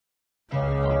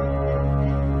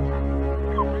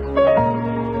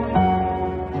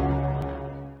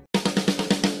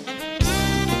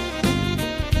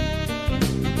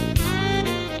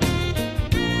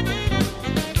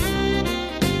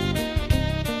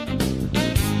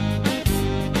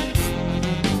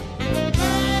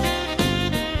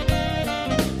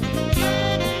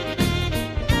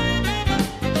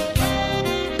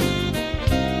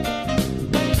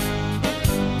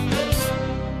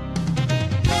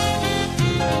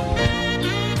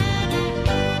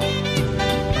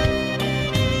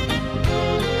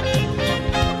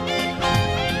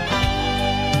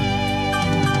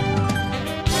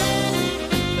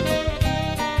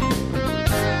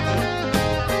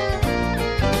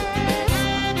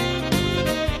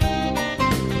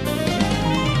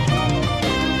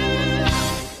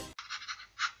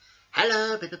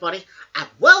everybody, and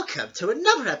welcome to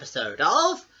another episode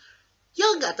of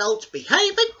Young Adults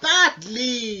Behaving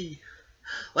Badly.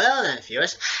 Well then,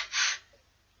 viewers,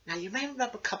 now you may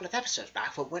remember a couple of episodes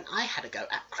back from when I had a go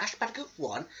at Crash Bandicoot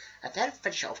 1 and then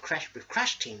finish off with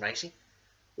Crash Team Racing.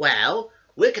 Well,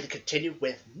 we're going to continue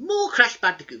with More Crash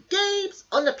Bandicoot Games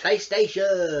on the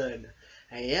PlayStation.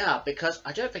 And yeah, because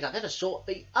I don't think I've ever saw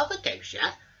the other games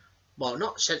yet. Well,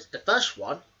 not since the first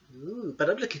one. Ooh, but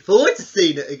I'm looking forward to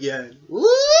seeing it again. Whoop!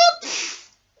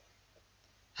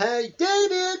 Hey,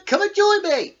 Damien, come and join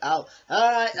me. Oh,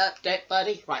 alright, update,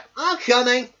 buddy. Right, I'm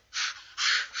coming.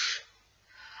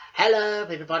 Hello,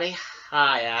 everybody.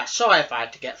 Hi, sorry if I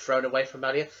had to get thrown away from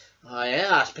earlier. Oh,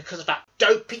 yeah, it's because of that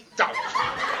dopey dog.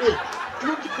 Do you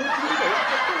want to go to the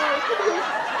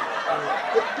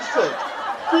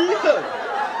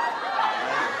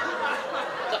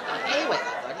Anyway,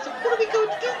 everybody, so what are we going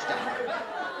to do today?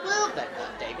 Well then,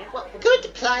 Damien, well, we're going to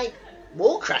play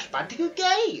more Crash Bandicoot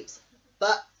games.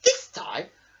 But this time,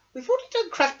 we've already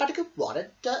done Crash Bandicoot 1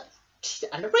 and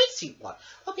the racing one.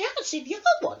 But we haven't seen the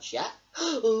other ones yet.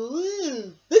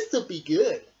 Ooh, this will be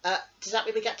good. Does that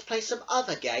mean we get to play some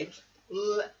other games?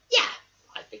 Yeah,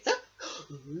 I think so.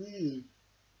 Ooh.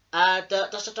 And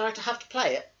does the director have to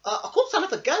play it? Of course I'll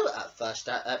have a go at it first,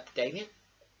 Damien.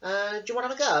 Do you want to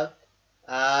have a go?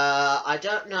 I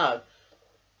don't know.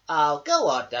 Oh, go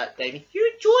on, Damien.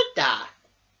 You enjoyed that.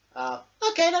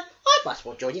 Okay then, I might as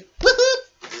well join you.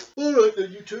 Alright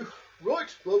then, you two.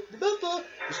 Right, well, remember,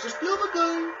 it's just the other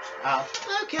goat. Oh,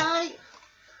 okay.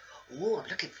 Oh, I'm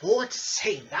looking forward to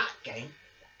seeing that game.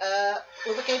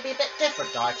 Will the game be a bit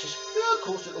different, Dieters? Yeah, of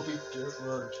course it'll be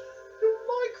different. You'll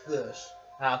like this.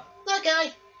 Oh,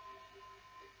 okay.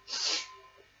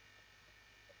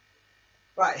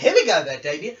 Right, here we go then,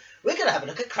 Damien. We're going to have a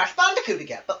look at Crash Bandicoot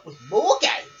again, but with more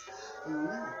games. Ooh.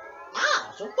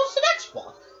 Ah, so what's the next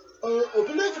one? I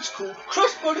believe it's called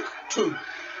Crash Bandicoot 2.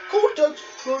 Cortex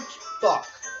Strikes Back.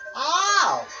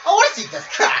 Oh, I want to see this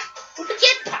Crash with a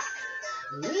jetpack.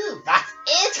 Ooh, that's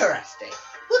interesting.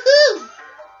 Woohoo!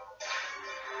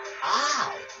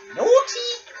 Oh,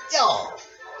 naughty dog.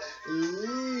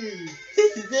 Ooh,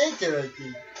 this is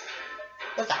interesting.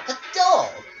 Was that the dog?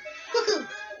 Woohoo!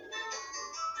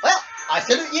 Well, I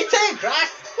salute you too,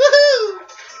 Crash. Woohoo!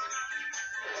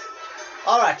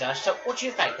 Alright, so what do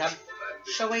you think?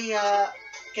 Shall we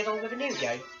get on with a new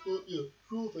game? Yeah,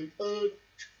 sure thing.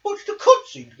 Watch the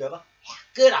cutscene together. Yeah,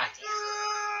 good idea.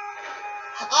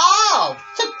 Oh,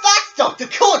 so that's Dr.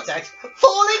 Cortex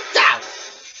falling down.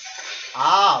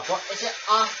 Ah, what is it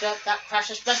after that Crash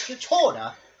has rescued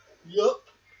Torna? Yep.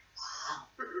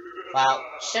 Wow. Well,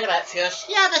 sit about, Fierce.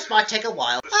 Yeah, this might take a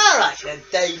while. Alright then,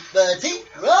 Dave Bertie.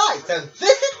 Right, so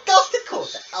this is Dr.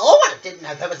 Cortex. Oh, I didn't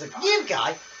know there was a new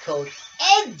guy called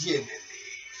Engine.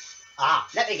 Ah,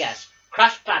 let me guess.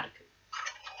 Crash Bandicoot.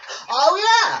 Oh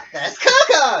yeah, there's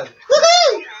Coco.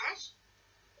 Woohoo!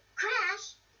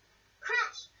 Crash,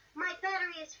 my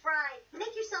battery is fried.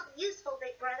 Make yourself useful,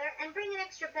 big brother, and bring an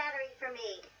extra battery for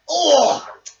me. Oh,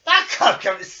 that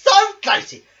Coco is so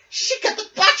crazy. She got the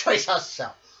batteries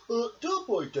herself. Don't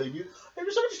worry, Damien. It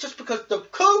was only just because the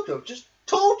Coco just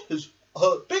told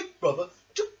her big brother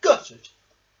to get it.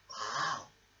 Wow.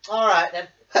 Alright then.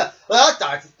 Well,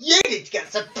 Dorothy, you need to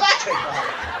get some battery for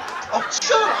her. Oh,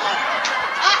 shut up!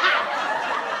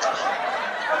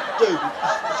 David,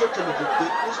 it's such a little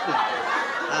bit, isn't it?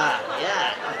 Ah,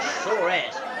 yeah, it sure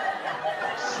is.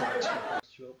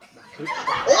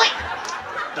 Oi!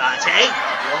 Bertie,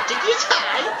 what did you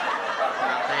say?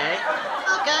 Nothing.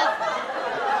 Okay.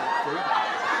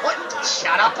 Oi,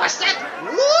 shut up, I said!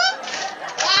 Whoop!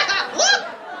 Whoop!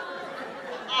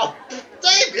 Oh,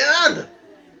 Damien!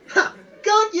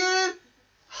 Got you!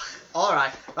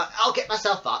 Alright, right, I'll get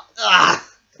myself up. Ah.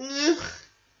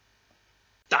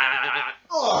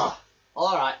 Oh.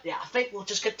 Alright, yeah, I think we'll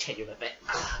just continue a bit.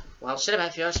 Well, sit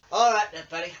about, viewers. Alright then,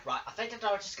 buddy. Right, I think the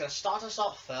director's going to start us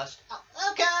off first. Oh,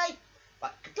 okay.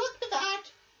 Right, good luck with that.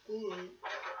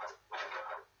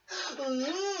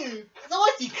 So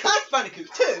I see Crash Bandicoot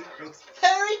 2 looks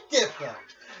very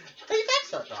different. Do you think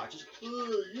so, Dodgers?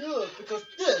 Yeah, because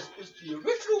this is the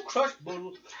original Crash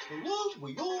model, the one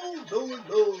we all know and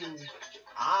love.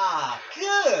 Ah,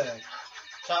 good.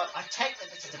 So I take that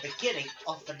this is the beginning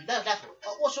of the level.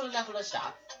 What sort of level is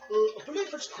that? I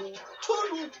believe it's called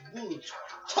Turtle Woods.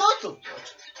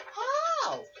 Turtlewood?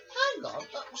 Oh, hang on.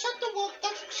 Was that the one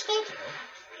that we started on?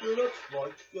 Yeah, that's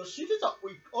right. Yeah, see, that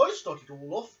week I started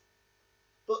all off.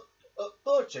 But,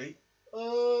 Bertie,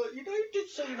 you know you did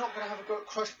say you're not going to have a go at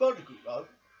Crash Bandicoot, though?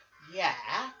 Yeah?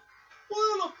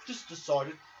 Well, I've just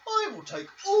decided I will take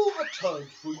all the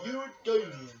turns for you and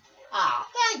Damien. Ah,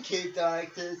 thank you,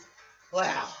 directors.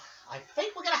 Well, I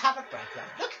think we're going to have a break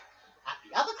and look at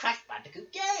the other Crash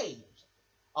Bandicoot games.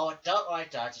 Oh, don't worry,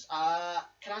 Dodgers.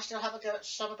 Can I still have a go at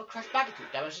some of the Crash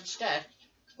Bandicoot demos instead?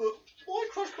 Why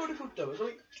Crash Bandicoot demos? I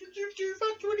mean, do you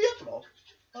fancy any epilogue?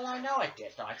 Well, I know I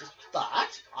did, Dodgers,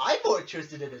 but I'm more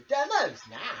interested in the demos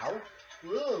now.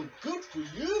 Well, good for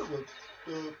you,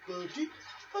 Bertie.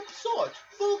 And besides,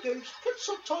 full games can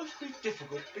sometimes be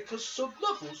difficult because some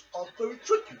levels are very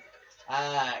tricky.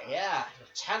 Yeah,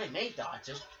 you're telling me,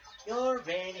 Dodgers. You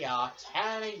really are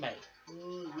telling me.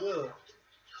 Yeah.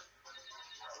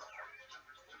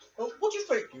 What do you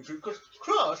think, you two? Because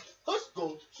Crash has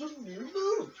got some new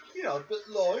moves. You know, a bit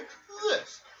like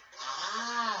this.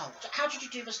 Ah, so how did you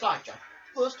do the slide jump?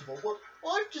 First of all, well,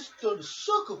 I've just done a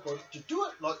circle button to do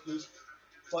it like this.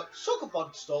 Like circle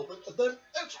button to start with, and then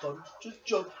X button to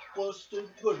jump whilst still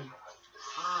running.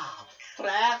 Ah,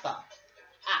 clever.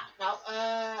 Now,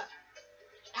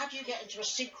 how do you get into a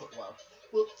secret world?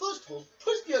 Well, first of all,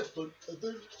 press the X button, and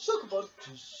then circle button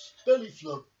to belly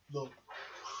flop. Oh,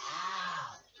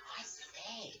 I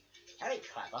see. Very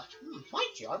clever.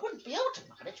 Mind you, I wouldn't be able to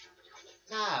manage.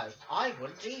 No, I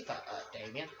wouldn't either,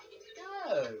 Damien.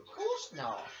 No, of course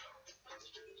not.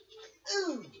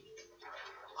 Ooh.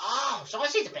 Oh, so I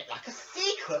see it's a bit like a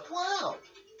secret world.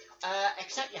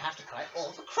 Except you have to collect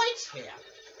all the crates here.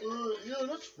 Yeah,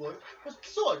 that's right.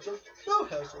 Besides, no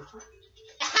house also.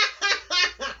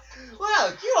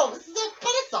 Well, you obviously did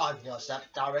better side of yourself,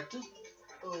 directors.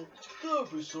 Oh,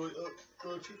 don't be sorry,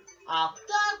 Bertie. Oh,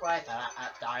 don't worry about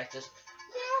that, directors.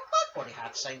 Yeah, I've probably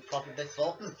had the same problem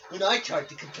before when I tried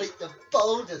to complete the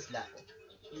boulders level.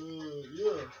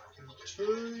 Yeah,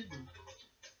 tiny.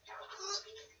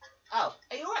 Oh,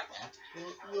 are you alright there?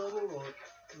 Yeah, I'm alright.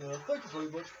 Yeah, thank you very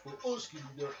much for asking me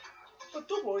that. But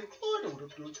don't worry, I know what I'm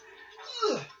doing.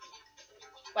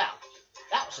 Well,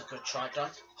 that was a good try,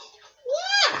 Dot.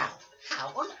 Wow! How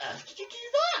on earth did you do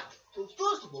that? Well,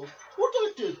 first of all, what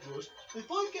I did was,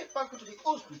 if I get back onto the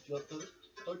ostrich like that,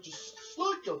 I just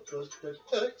slide jump first, then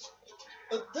X,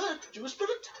 and then do a spin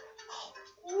attack.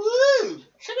 Woo!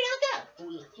 Show me how to go. Oh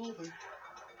yeah, okay.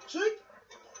 See?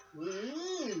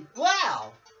 Woo!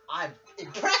 Wow! I'm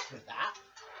impressed with that.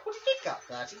 What do you think of,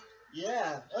 Bertie?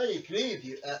 Yeah, I agree with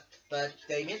you,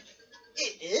 Damien.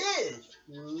 It is!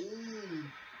 Woo!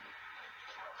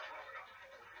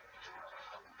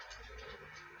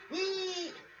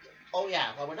 Whee! Oh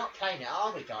yeah, well we're not playing it,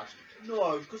 are we, guys?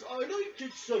 No, because I know you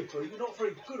did say, but you're not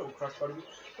very good on Crash Bandicoot.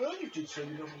 And you did say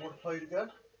you never want to play it again.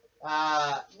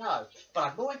 No, but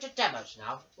I'm more into demos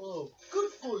now. Oh,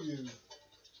 good for you.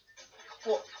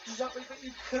 What, does that mean that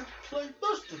you can play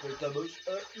most of the demos,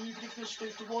 even if you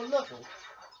stick to one level?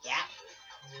 Yeah.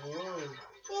 Oh,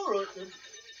 alright then.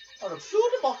 And I'm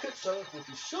sure the market seller will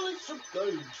be selling some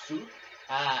games soon.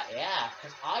 Yeah,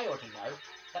 because I already know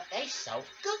that they sell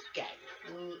good games.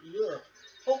 Yeah.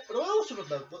 Oh, and I also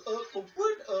remember, from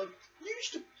when, you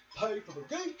used to pay for the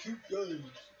GameCube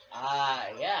games.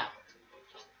 Yeah.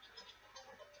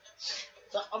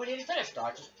 So, are we nearly finished,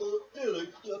 Dodgers? Nearly.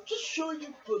 I'm just showing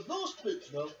you the last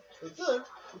bits now, and then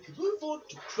we can move on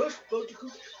to Crash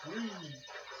Bandicoot 3.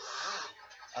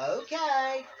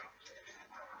 Okay.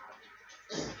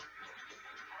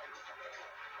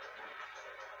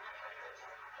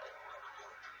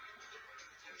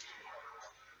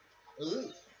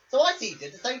 Ooh. So I see you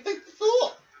did the same thing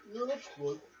before. Yeah, that's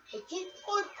right. I think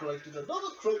I've collected another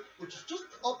crate which is just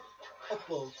up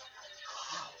above.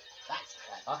 Wow, that's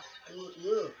clever.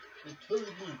 Yeah, you're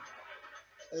telling me.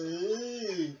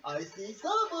 Ooh, I see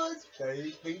someone's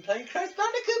been playing Crash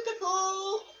Bandicoot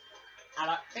before. And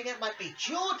I think it might be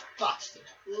George Buxton.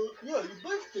 Yeah, you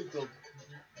may think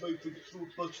it's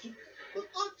George Buxton, but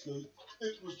actually,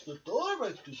 it was the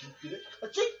directors who did it. I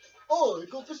think I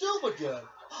got the silver jam.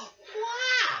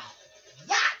 Wow,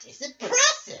 that is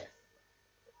impressive.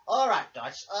 All right,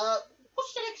 Dodge.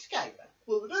 What's the next game then?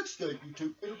 Well, the next game, you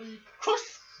two, it'll be Crash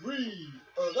 3.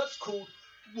 That's called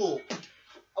Warp.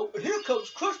 Oh, and here comes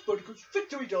Crash Bandicoot's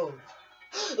Victory Dance.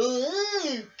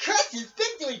 Ooh, Crash's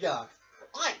Victory Dance.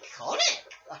 Iconic.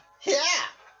 Yeah,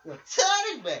 you're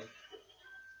turning me.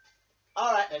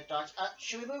 All right then, Dodge.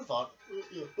 Should we move on?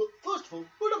 Yeah, but first of all,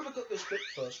 we're going to look at this bit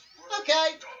first.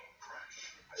 Okay.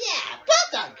 Yeah, well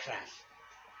done, Crash.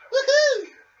 Woohoo!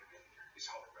 His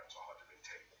holograms are hard to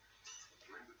maintain.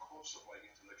 During the course of my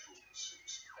intellectual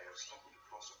pursuits, I have stumbled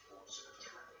across a force that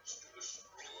threatens to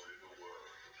destroy the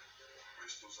world.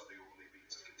 Crystals are the only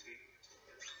means of containing it.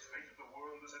 The fate of the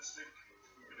world is at stake.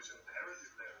 It is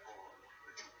imperative, therefore,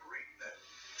 that you bring them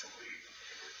to me.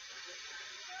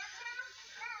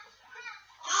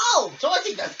 Oh, so I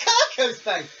think that's Coco's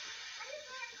face.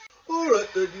 Alright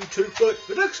Alright then, you two, right,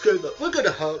 the next game that we're going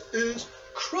to have is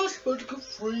Crash Bandicoot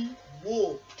 3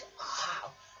 Warped.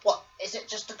 Wow. What, is it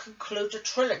just to conclude a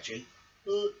trilogy?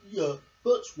 Yeah,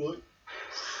 that's right.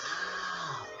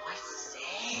 Wow, I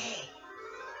see.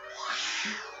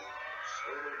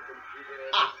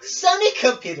 Wow. Sony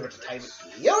Computer Entertainment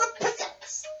Europe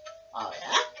presents. Oh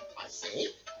yeah, I see.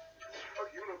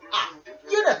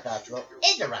 Universal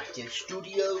Interactive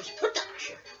Studios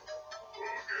production.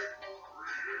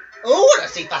 Oh, I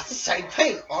see that's the same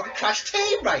thing on Crash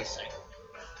Team Racing.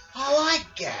 Oh, I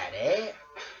get it.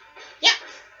 Yep,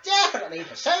 definitely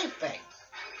the same thing.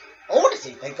 Oh, I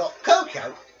see they got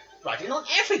Coco riding on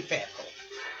every vehicle.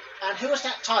 And who was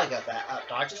that tiger there,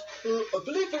 Digest? I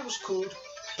believe it was called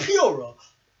Pura.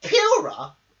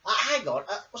 Pura? Hang on,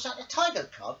 was that the tiger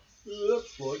cub?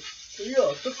 That's right.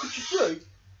 Yeah, so could you say,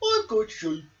 I'm going to show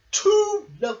you 2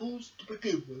 levels to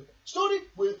begin with, starting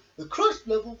with the Crash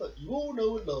level that you all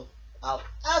know and love. Oh,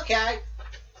 okay.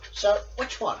 So,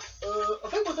 which one? I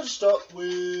think we're going to start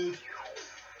with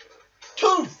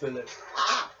Toad Village.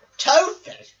 Ah, Toad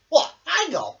Village? What?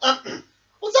 Hang on.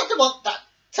 Was that the one that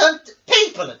turned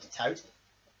people into toads?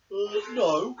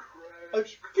 No. I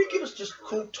think it was just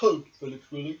called Toad Village,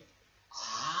 really.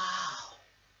 Ah.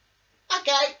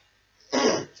 Okay.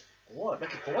 Oh, I'm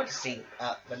looking forward to seeing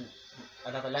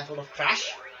another level of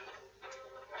Crash.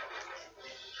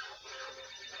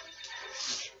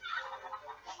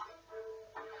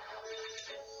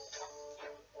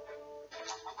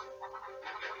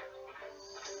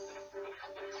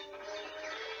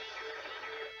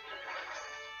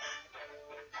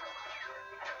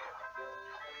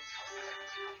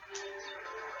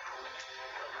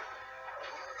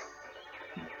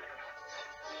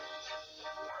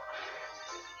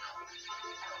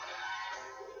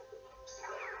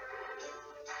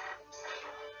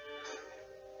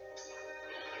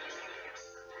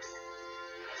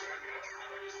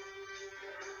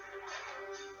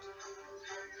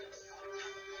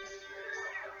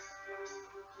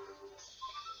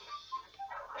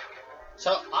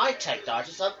 So I take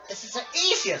Digest up. This is the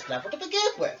easiest level to begin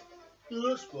with. Yeah,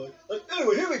 that's right. And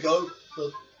anyway, here we go.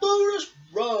 The bonus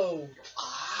round.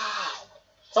 Ah.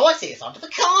 So I see it's onto the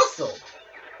castle.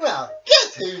 Well,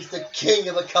 guess who's the king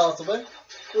of the castle then?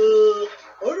 I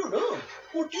don't know.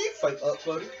 What do you think,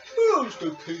 buddy? Who's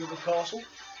the king of the castle?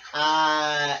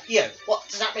 You. What,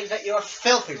 does that mean that you're a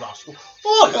filthy rascal?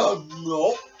 I am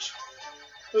not.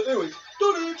 Anyway,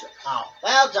 done it. Oh,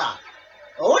 well done.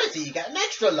 Oh, I see you get an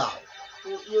extra life.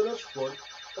 Yeah, that's right.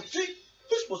 And see,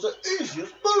 this was the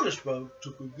easiest bonus round to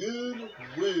begin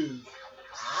with.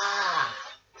 Ah.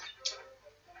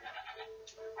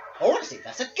 Oh, I see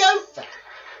that's a goat there.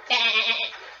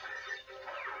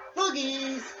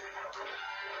 Boogies.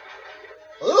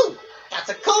 Ooh, that's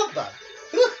a combo.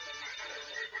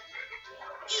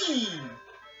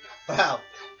 Wow.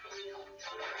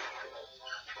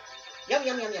 Yum,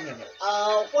 yum, yum, yum, yum,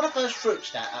 yum. What are those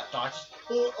fruits there, Digest?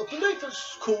 I believe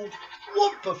it's called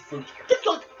Wumpa fruit, just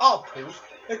like apples,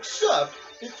 except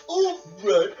it's all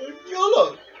red and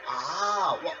yellow.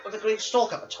 Ah, what, with the green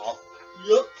stalk at the top?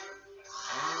 Yep,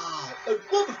 Ah, and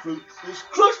Wumpa fruit is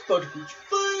Crash Bandicoot's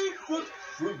favourite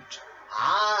fruit.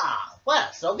 ah, well,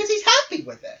 as long as he's happy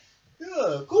with it.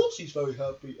 Yeah, of course he's very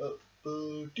happy,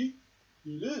 Bertie.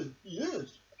 He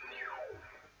is.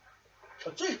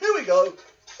 And see, here we go.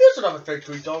 Here's another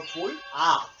victory dance for you.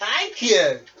 Ah, thank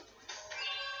you.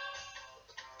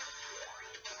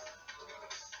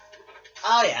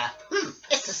 Oh yeah,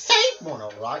 it's the same one,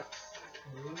 all right.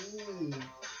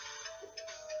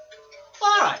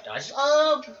 All right, guys.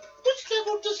 Which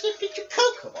level does it feature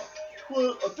Coco on?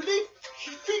 Well, I believe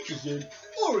she features in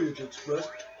Orient Express,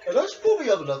 and as for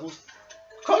the other levels,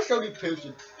 Crash only appears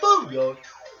in Boneyard,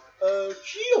 and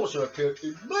she also appeared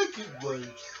in Making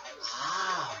Waves.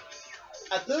 Ah,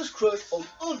 And there's Crash on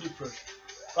Under Pressure.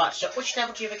 right. So which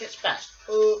level do you think it's best?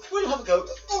 We'll have a go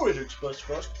at Orient Express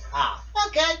first. Ah,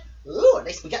 okay. Ooh, at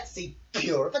least we get to see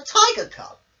Pure the Tiger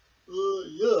Cub.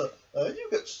 Yeah, and you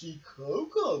get to see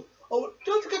Coco. Oh,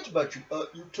 don't forget to mention,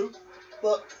 you two,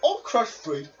 that on Crash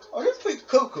 3, I don't think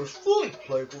Coco's fully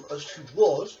playable as she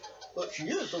was, but she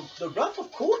is on the Wrath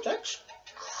of Cortex.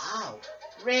 Oh,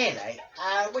 really?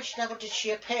 Which level did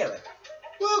she appear in?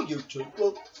 Well, you two,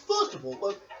 well, first of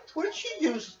all, when she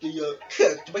uses the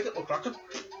kick to make it look like a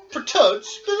pretend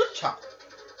spin attack.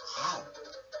 Oh.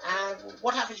 And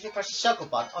what happens if you press the circle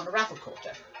button on the Wrath of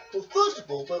Cortex? Well, first of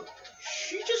all,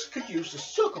 she just could use the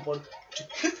circle button to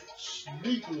kick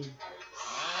sneakily.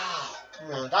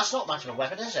 Ah, that's not much of a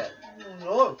weapon, is it?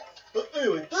 No. But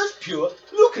anyway, there's Pure,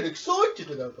 looking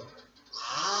excited and over.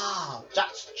 Ah,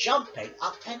 that's jumping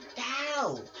up and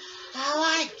down. Oh,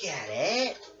 I get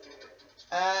it.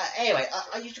 Anyway,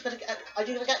 are you gonna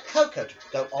get Coco to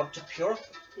go on to Pura?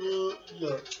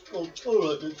 Yeah. Oh,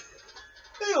 alright then.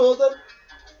 Here you are then.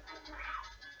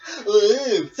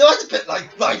 Ooh, so it's a bit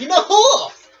like riding a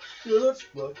horse. Yeah, that's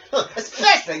right. Huh,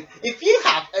 especially if you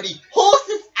have any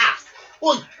horse's ass.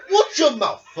 Oi, watch your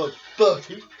mouth,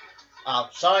 Bertie. Oh,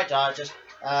 sorry, Dodgers.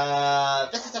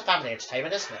 This is a family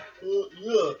entertainment, isn't it?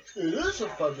 Yeah, it is a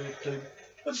family entertainment.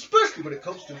 Especially when it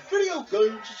comes to video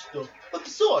games and stuff. But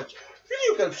besides,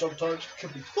 video games sometimes can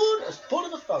be fun as part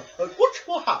of the family. Like, watch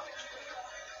what happens.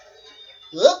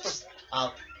 Oops.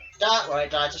 Oh, don't worry,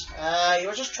 Dodgers. You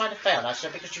were just trying to fail, I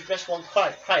said, because you've missed one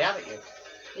crate, haven't you?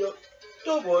 Yeah,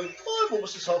 don't worry, I'm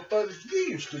almost as half bad as you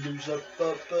used to lose that,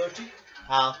 Bertie.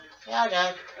 Oh, yeah, I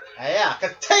know. Yeah,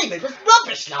 because Damien was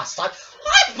rubbish last time.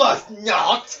 I was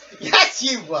not. Yes,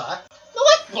 you were. No,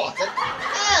 I wasn't.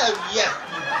 Oh, yes,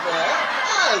 you were.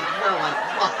 Oh, no, I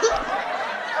wasn't.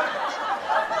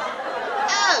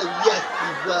 Oh, yes,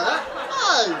 you were.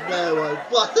 Oh, no, I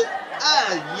wasn't.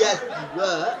 Oh, yes, you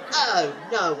were. Oh,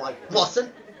 no, I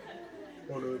wasn't.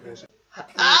 Oh no, it wasn't.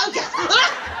 Oh, yes.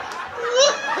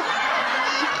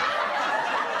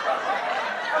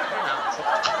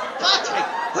 Bertie,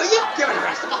 will you give it a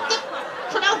rest about the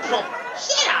no problem.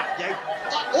 Shut up, you.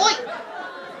 Oi!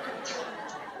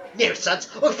 Nuisance.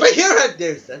 Well, for you're a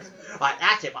nuisance. Right,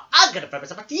 that's it. Well, I'm going to throw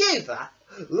myself at you for that.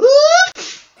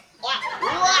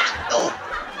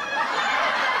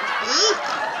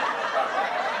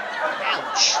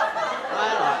 Ouch.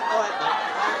 Alright,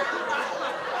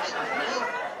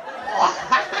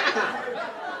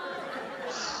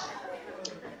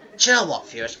 do you know what,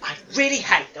 viewers? I really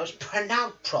hate those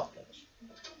pronoun problems.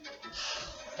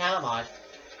 Never mind.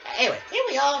 Anyway, here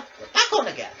we are. We're back on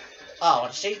again. Oh,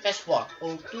 and see, best one.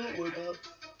 Oh, don't worry about it.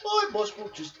 I must well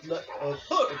just let her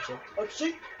hurt himself. And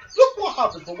see, look what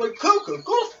happened when Coco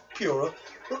got off Pura.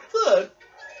 But then,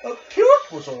 Pura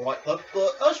was alright then,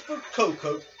 but as for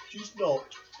Coco, she's not.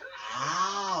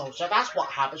 Oh, so that's what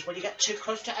happens when you get too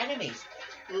close to enemies.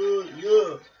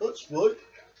 Yeah, that's right.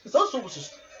 'Cause that's almost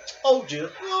as... Oh dear.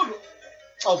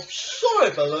 I'm sorry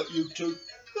about that, you two.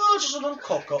 Just a little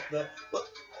cock up there. But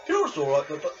Pura's alright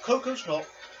then, but Coco's not.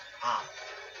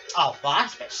 Oh, well,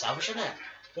 that's a bit selfish, isn't it?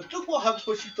 But look what happens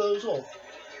when she goes off.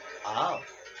 Oh,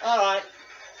 alright.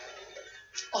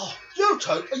 Oh, you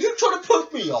two, are you trying to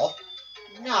put me off?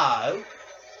 No.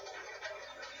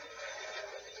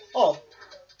 Oh,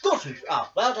 got it. Oh,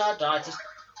 well done, Dietrich.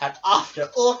 And after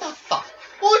all the fun.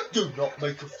 I do not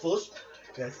make a fuss.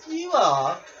 Yes, you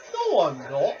are. No, I'm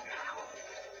not.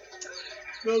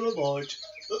 Never mind.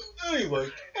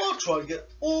 Anyway, I'll try and get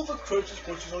all the credits as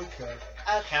much as I can.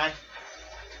 Okay.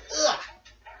 Ugh.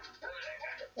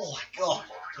 Oh my god.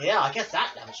 Yeah, I guess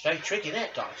that was very tricky, isn't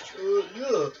it, Dietrich?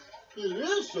 Yeah, it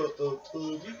is,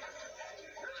 Bertie.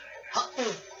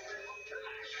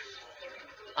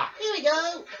 Here we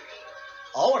go.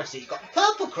 I want to see you got the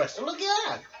purple crystal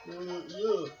again.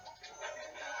 Yeah.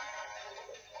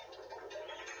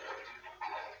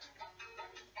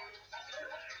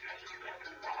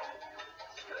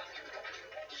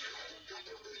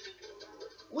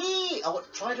 I will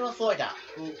try to avoid that.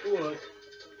 Oh, alright.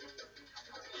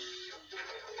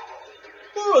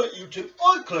 Alright, you two,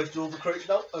 I collected all the crates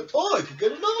now, and I can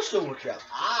get another storage out.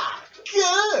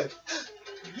 Good.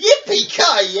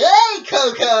 Yippee-ki-yay,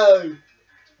 Coco!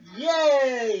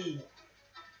 Yay!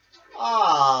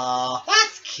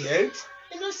 That's cute,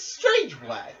 in a strange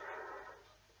way.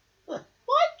 Mind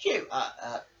you,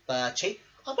 Bertie,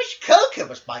 I wish Coco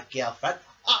was my girlfriend.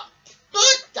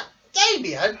 But,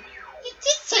 Damien, you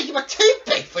did say you were too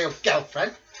big for your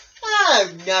girlfriend. Oh,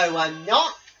 no, I'm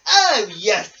not. Oh,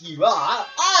 yes, you are.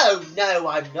 Oh, no,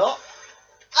 I'm not.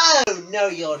 Oh, no,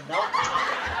 you're not.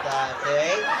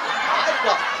 Bertie, I'm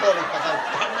not falling for those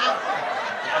pronouncements.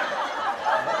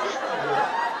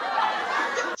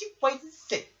 Just wait and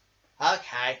see.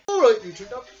 Okay. Alright, you two,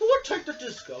 now before I take the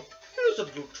disc out, here's a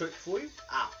little trick for you.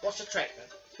 What's the trick then?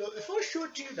 So if I show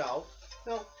it to you now,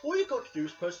 all you got to do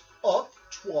is press up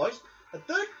twice, and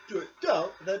then do it down,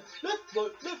 and then left,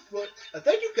 right, and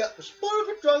then you get the Spire of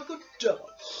a Dragon demo.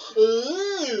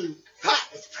 Ooh, that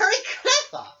is very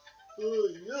clever. Yeah,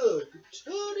 you're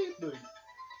telling me.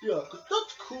 Yeah, because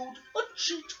that's called a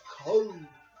cheat code.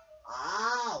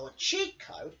 Oh, a cheat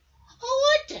code? Oh,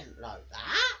 I didn't know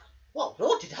that. Well,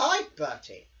 nor did I,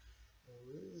 Bertie.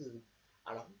 Ooh.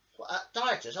 And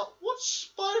Dietrich, what's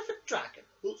Spire of a Dragon?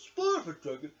 Well, Spire of a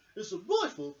Dragon is a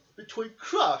rival between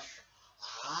Crash.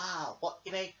 What,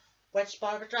 you mean when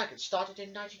Spire of a Dragon started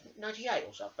in 1998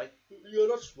 or something? Yeah,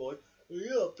 that's right.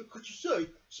 Yeah, because you see,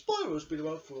 Spyro's been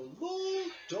around for a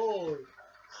long time.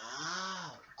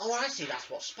 Oh, I see. That's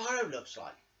what Spyro looks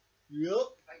like. Yep.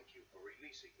 Thank you for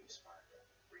releasing me, Spyro.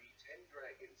 Free 10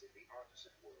 dragons in the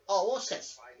artisan world. Oh, what's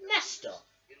this? Nestor.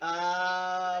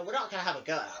 We're not going to have a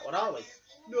go at that one, are we?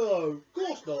 No, of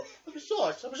course not. And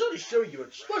besides, I was only showing you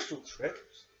a special trick.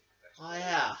 Oh,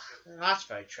 yeah. That's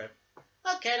very true.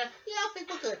 Okay, then. Yeah, I think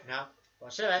we're good now.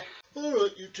 What's it?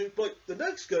 Alright, you two, right, the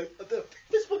next game,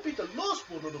 this will be the last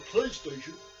one on the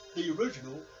PlayStation, the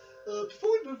original.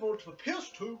 Before we move on to the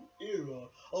PS2 era,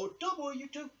 oh, don't worry, you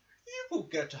two, you will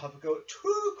get to have a go at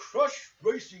 2 Crash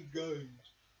racing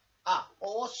games. Ah,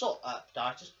 well, what sort of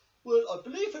Dices? Well, I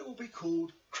believe it will be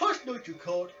called Crash Nitro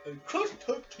Kart and Crash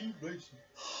Tag Team Racing.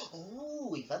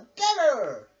 Oh, even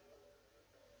better!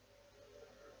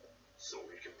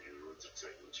 Sony Computer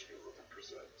Entertainment Europe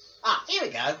presents. Ah, here we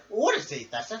go. What is this?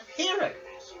 That's a hero.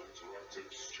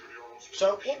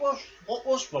 So, what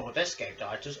was wrong with this game,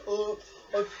 Dices?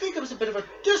 I think it was a bit of a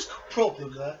disc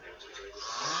problem there.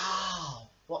 Wow.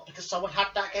 What, because someone had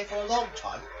that game for a long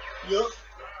time? Yep.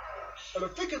 And I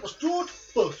think it was George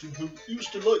Burton who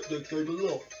used to like that game a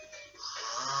lot.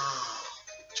 Ah.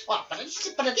 Well, but at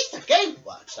least the game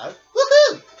works, though.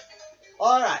 Woohoo!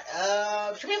 Alright,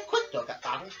 should we have a quick look at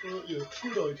battle? Yeah,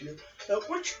 good idea. Now,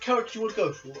 which character do you want to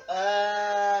go for?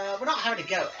 We're not having a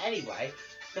go anyway,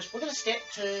 because we're going to stick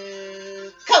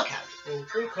to Coco. Oh,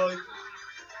 okay.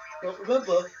 Now,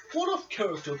 remember, one-off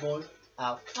character of mine.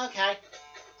 Oh, okay.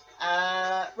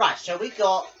 Right, so we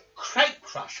got Crate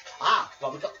Crush. Ah,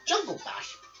 well, we got Jungle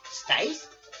Bash, Stace,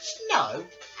 Snow,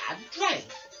 and Drain.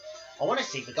 I want to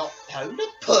see if we got Polar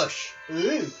Push.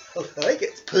 Ooh, okay,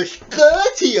 get to push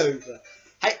Bertie over.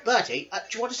 Hey, Bertie, do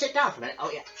you want to sit down for a minute? Oh,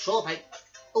 yeah, sure, mate.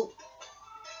 Oh.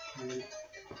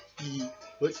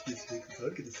 Watch this, because I'm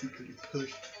going to secretly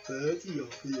push Bertie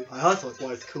off here. That's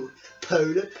why it's called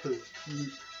Polar Push.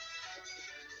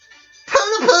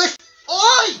 Polar Push!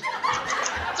 Oi!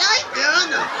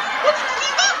 Damien! What did you do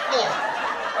that for?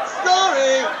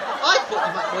 Sorry! I thought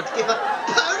you might want to give a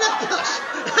Polar Push.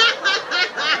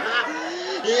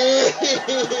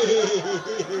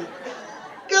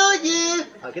 Go you!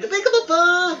 I'm gonna pick up a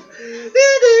ball.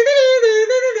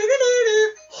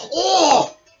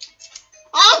 Oh!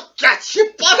 I'll get you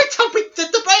by the time we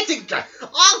did the racing game.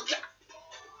 I'll get.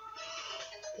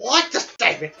 Why does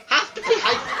David have to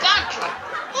behave badly?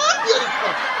 I'm the only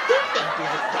one who never be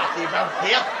this badly around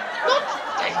here. Not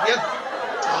Damien.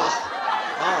 Oh.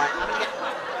 Alright, I'm gonna get.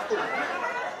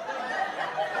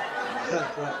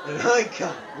 Right, and I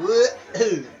come.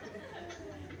 Woohoo!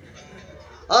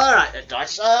 Alright then,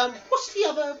 Dice. What's the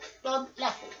other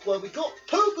level? Well, we got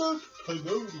Pogo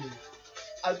Panonium,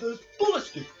 and there's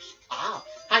Ballistics. Ah,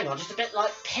 hang on, just a bit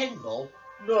like pinball.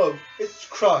 No, it's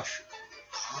Crash.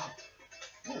 Ah.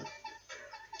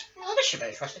 Well, this should be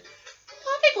interesting.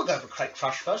 I think we'll go for Crate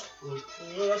Crush first.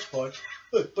 Yeah, that's fine.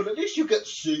 But at least you get to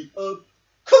see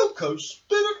Coco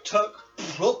spin attack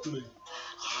properly.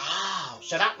 Ah,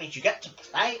 so that means you get to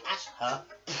play as her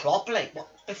properly. What,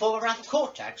 before we're out of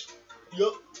Cortex?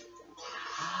 Yep.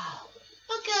 Wow.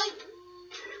 Okay.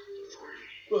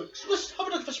 Right, so let's have a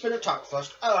look at the spin attack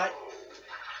first. Alright.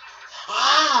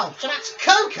 Wow, so that's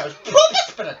Coco's proper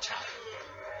spin attack.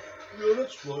 Yeah,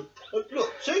 that's right.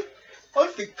 Look, see? I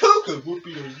think Coco would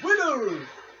be the winner.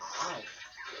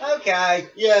 Wow. Okay,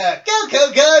 yeah, go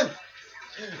Coco!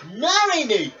 Marry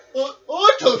me!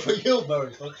 I don't think he'll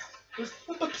marry her.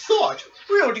 But besides,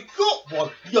 we already got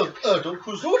one young adult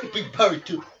who's already been married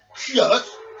to Jess.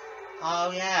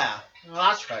 Oh yeah, well,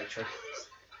 that's very true.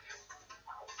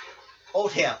 Oh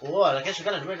dear, well, I guess you're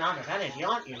going to run out of energy,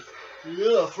 aren't you?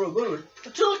 Yeah, for a moment,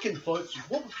 until I can find some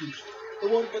Wobbuffles, the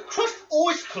one that Crash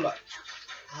always collects.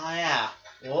 Oh yeah,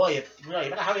 oh, you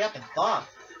better hurry up and buy.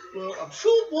 Well, I'm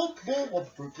sure one more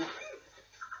Wobbuffles will.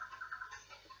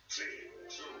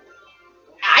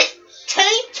 Hey,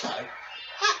 Team 2?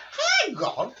 Hang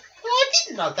on, I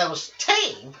didn't know there was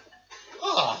team.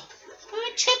 Oh,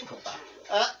 very typical that.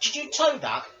 Did you tow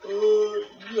that?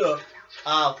 Yeah.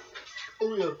 Oh.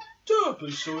 Oh, yeah.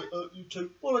 Terribly sorry, you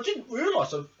two. Well, I didn't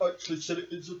realise I'd actually said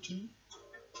it is a team.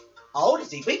 Oh, you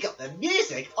see, we got the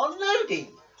music on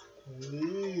loading.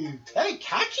 Very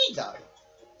catchy, though.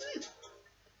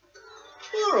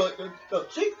 Alright then.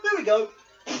 See, there we go.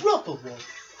 Proper one.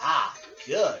 Ah,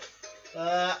 good.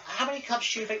 How many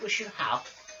cups do you think we should have?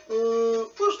 We'll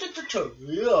stick to 2.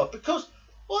 Yeah, because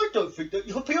I don't think that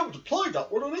you'll be able to play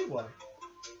that one anyway.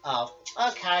 Oh,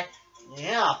 okay.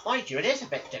 Yeah, mind you, it is a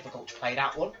bit difficult to play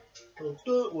that one. Oh,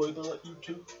 don't worry about that, you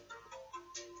two.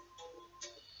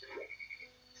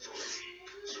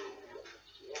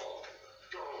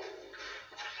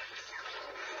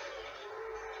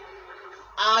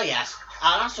 Oh yes,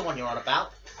 that's the one you're on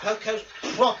about. Coco's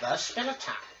proper spin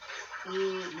attack.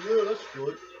 Yeah, that's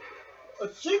right. I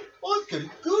think I'm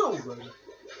getting good already.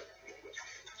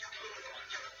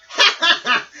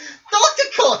 Dr.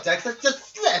 Cortex has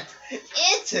just slipped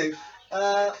into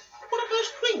one of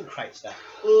those green crates there.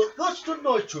 That's the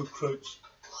nitro crates.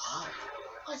 Wow,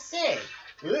 I see.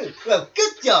 Yeah. Well,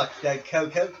 good job then,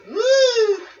 Coco.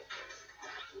 Woo!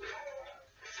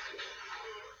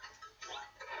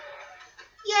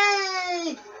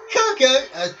 Yay! Coco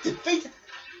has defeated.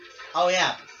 Oh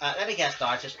yeah, let me guess,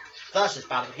 Dietrich. Versus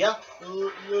battle here.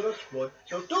 Yeah, that's right.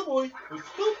 Now don't worry,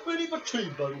 it's not really a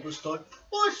team battle this time.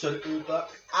 I said it all back.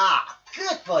 Ah,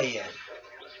 good for you.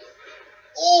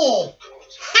 Oh!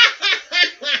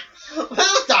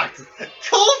 Well done!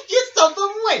 Called yourself the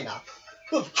winner!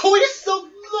 Of course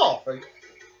I'm laughing.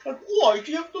 And why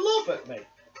do you have to laugh at me?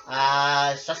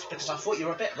 It's just because I thought you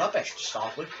were a bit rubbish to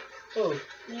start with. Oh,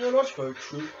 yeah, that's very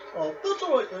true. Oh, that's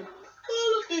alright then.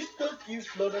 Well, at least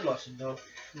you've learned a lesson now.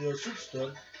 Yeah, since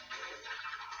then.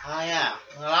 Ah, yeah.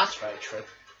 Well, that's very true.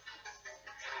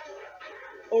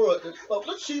 Alright then, well,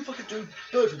 let's see if I can do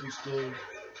better this time.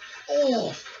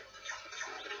 Oh!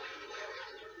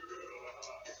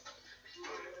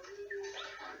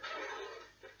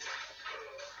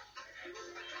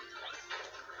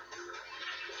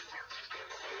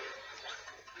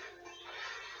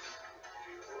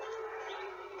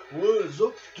 Well, it's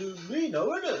up to me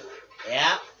now, isn't it?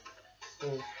 Yeah.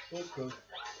 Oh, okay.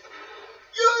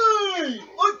 Yay!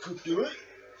 I could do it.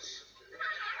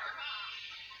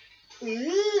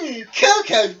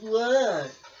 Coco won!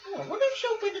 Oh, I wonder if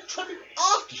she'll win the trophy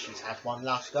after she's had one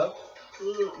last go.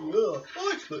 Yeah,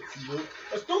 I expect she will.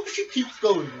 As long as she keeps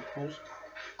going, of course.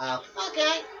 Oh,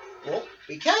 okay. Well,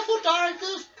 be careful,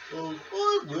 directors. Oh,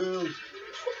 I will.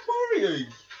 Stop worrying.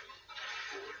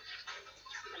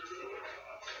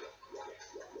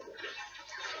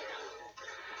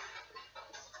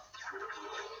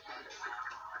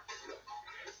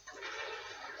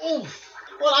 Oh,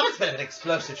 well, that was a bit of an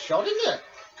explosive shot, isn't it?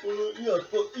 Yeah,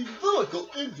 but even though I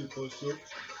got injured myself.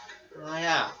 Oh,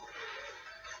 yeah.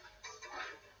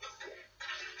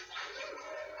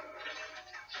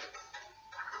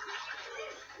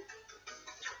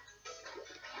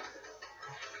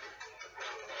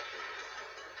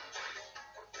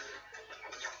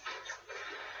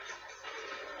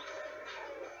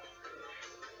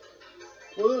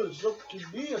 Well, it's up to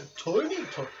me and Tiny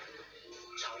Tot.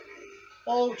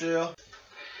 Oh, dear.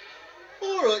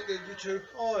 Alright then, you two.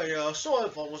 Oh, yeah, sorry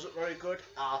if I wasn't very good.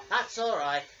 Oh, that's all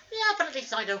right. Yeah, but at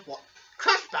least I know what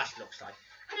Crash Bash looks like,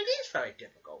 and it is very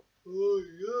difficult. Oh,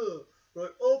 yeah.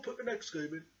 Right, I'll put the next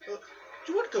game in. Do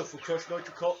you want to go for Crash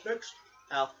Nitro Kart next?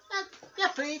 Oh, yeah,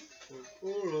 please.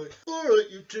 Alright,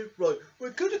 you two. Right, we're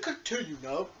going to continue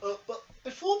now. But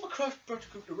before the Crash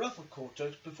Bandicoot the Raffle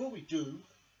Cortex, before we do,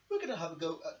 we're going to have a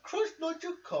go at Crash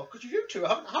Nitro Kart, because you two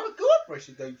haven't had a go at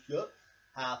racing games yet.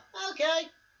 Okay.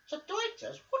 So,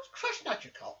 directors, what's Crash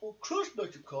Nitro Kart? Well, Crash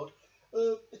Nitro Kart,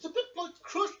 it's a bit like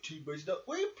Crash Team Racing that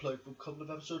we played for a couple of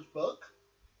episodes back,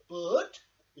 but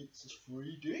it's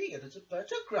 3D and it's a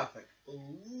better graphic.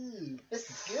 Ooh, this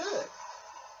is good.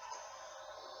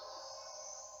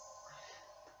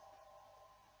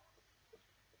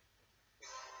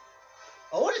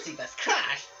 I want to see this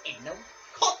Crash in the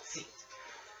hot seat.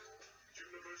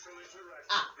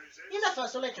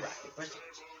 Universal Interactive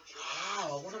presents.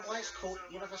 Oh, I wonder why it's called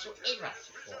Universal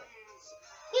Interactive for.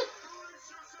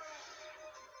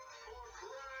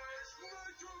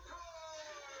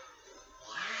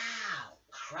 Wow,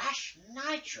 Crash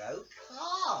Nitro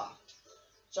Kart.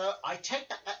 So I take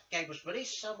that game was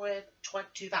released somewhere in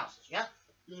 2000s, yeah?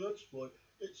 Yeah, that's right.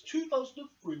 It's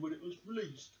 2003 when it was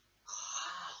released.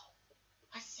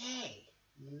 Oh, I see.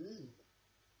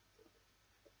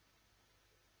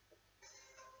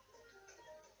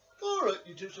 Alright,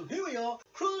 you two, so here we are,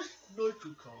 Crash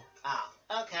Nitro Kart. Ah,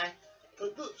 okay.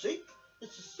 Look, see,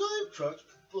 it's the same tracks,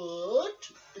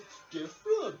 but it's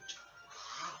different.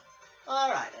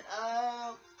 Alright then,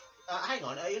 hang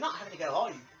on, you're not having to go, are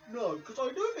you? No, because I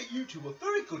know that you two were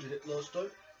very good at it last time.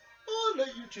 I'll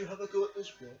let you two have a go at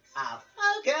this one. Oh,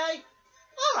 okay.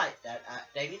 Alright then,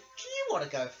 Damien, do you want to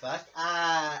go first?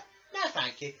 No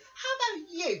thank you. How about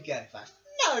you go first?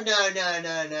 No, after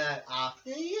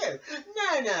you.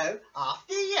 No,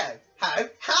 after you.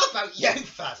 How about you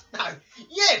first? No,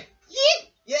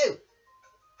 you.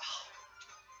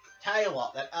 Tell you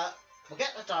what then, we'll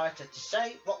get the director to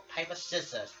say rock, paper,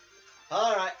 scissors.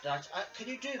 Alright, director, can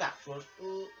you do that for us?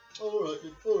 Alright,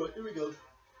 here we go.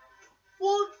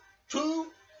 1,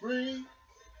 2, 3.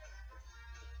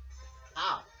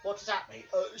 Ah, what does that mean?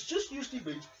 It just usually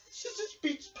means scissors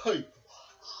beats paper.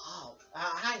 Oh,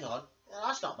 hang on.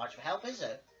 That's not much of a help, is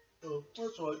it? Oh,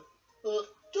 that's right.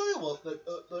 Tell you what then,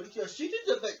 Bertie, I see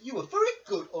that you were very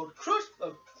good on Crash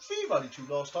 3 Bandicoot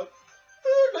last time.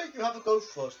 Let you have a go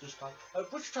first this time.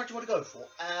 Which track do you want to go for?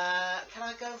 Can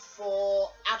I go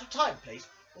for Out of Time, please?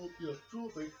 Oh, yeah, sure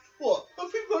thing. What?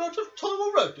 Have you run out of time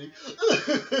already?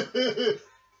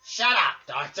 Shut up,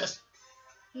 Titus.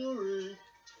 Sorry.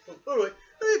 Oh, alright,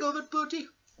 there you go then, Bertie.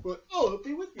 Right, I'll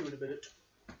be with you in a minute.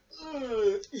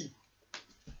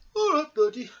 Alright,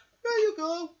 Bertie, there you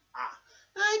go.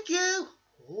 Thank you.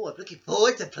 Oh, I'm looking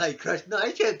forward to playing Crash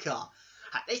Nitro Car.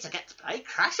 At least I get to play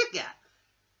Crash again.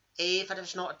 Even if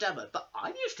it's not a demo, but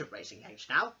I'm used to racing games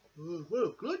now.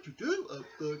 Well, glad you do,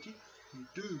 Bertie. You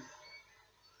do.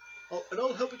 Oh, and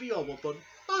I'll help with the R1 button,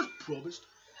 as promised.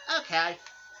 Okay.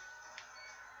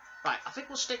 Right, I think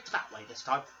we'll stick to that way this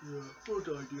time. Yeah, good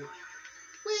idea.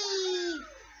 Whee!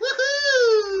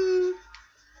 Woohoo!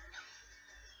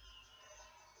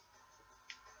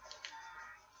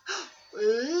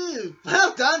 Ooh,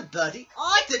 well done, Bertie.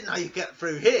 I didn't know you'd get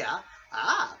through here.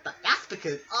 But that's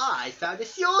because I found a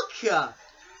shortcut.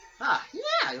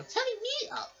 Yeah, you're telling me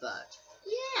up, Bert.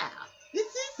 Yeah,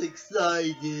 this is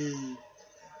exciting.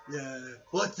 Yeah,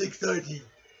 what's exciting?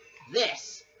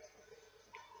 This.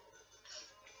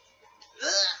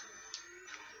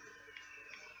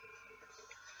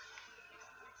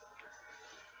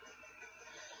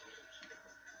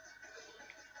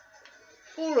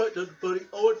 Alright then, Bertie,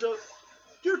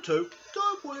 you two,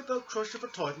 don't worry about Crash of the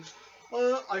Titans.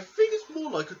 I think it's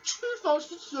more like a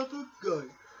 2007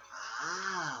 game.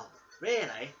 Oh,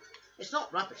 really? It's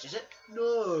not rubbish, is it?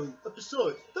 No, and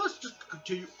besides, that's just to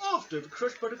continue after the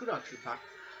Crash Bandicoot Action Pack.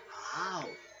 Oh,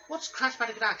 what's Crash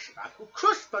Bandicoot Action Pack? Well,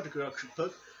 Crash Bandicoot Action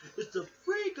Pack is the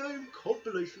free game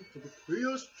compilation for the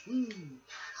PS2.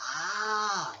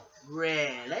 Oh,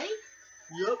 really?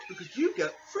 Yep, because you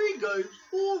get 3 games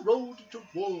all rolled into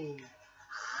one.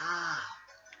 Ah,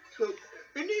 So,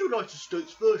 in the United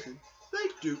States version, they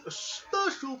do a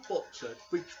special box set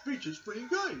which features 3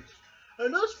 games.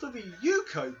 And as for the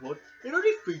UK one, it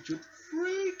only featured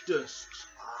 3 discs.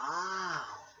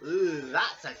 ooh,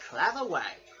 that's a clever way.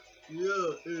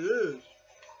 Yeah, it is.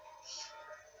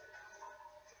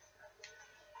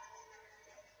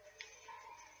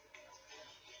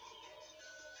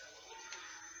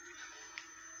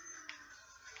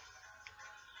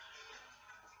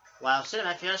 Well,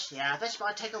 Cinematius, yeah, this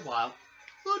might take a while.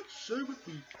 That's same with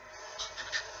me.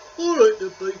 Alright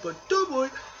then, buddy, but don't worry,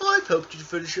 I've helped you to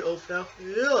finish it off now.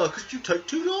 Yeah, because you take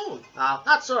too long. Oh,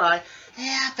 that's alright.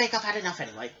 Yeah, I think I've had enough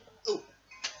anyway.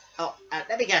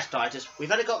 Let me guess, Titus.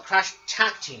 We've only got Crash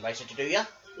Tag Team Racer to do, yeah?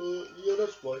 Yeah,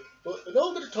 that's right. But and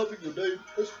I'm going to type in your name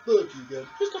as Bertie again.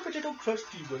 Just like I did on Crash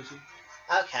Team Racing.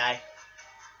 Okay.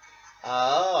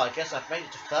 Oh, I guess I've made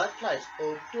it to 3rd place.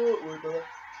 Oh, don't worry about that.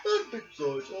 And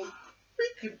besides,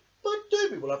 but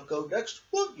Damien will have a go next,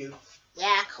 won't you?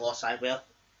 Yeah, of course I will.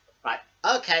 Right,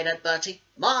 okay then, Bertie.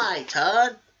 My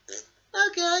turn.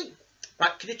 Okay.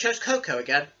 Right, can you choose Coco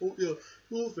again? Oh, yeah,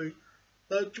 sure thing.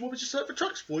 Do you want me to set the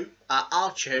tracks for you?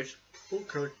 I'll choose.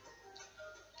 Okay.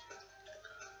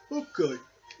 Okay.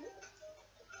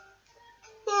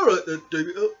 Alright then,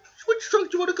 Damien. Which track do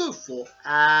you want to go for?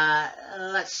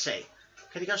 Let's see.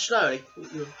 Can you go slowly? Oh,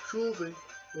 yeah, sure thing.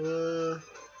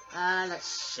 Let's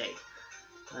see.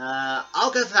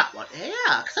 I'll go for that one.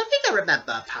 Yeah, because I think I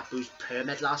remember Papu's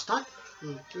Pyramid last time.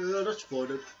 Yeah, that's fine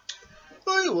then.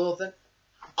 Very well then.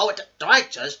 Oh, it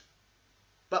does.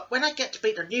 But when I get to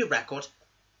beat a new record,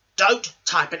 don't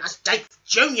type it as Dave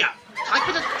Jr. Type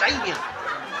it as Damien.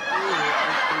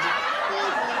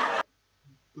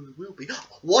 It will be.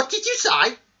 What did you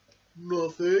say?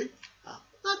 Nothing. Oh,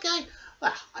 okay.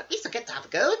 Well, at least I get to have a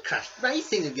go at Crash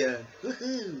Racing again.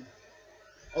 Woohoo.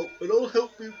 Oh, and I'll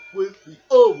help you with the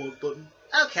R1 button.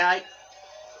 Okay.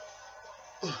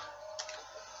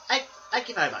 Thank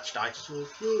you very much, Titus. Oh,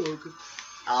 you're welcome.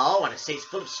 Oh, and I see it's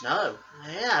full of snow.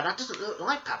 Yeah, that doesn't look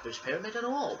like Papu's Pyramid at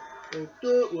all. Oh,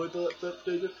 don't worry about that,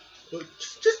 David. But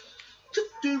just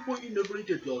do what you normally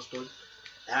did last time.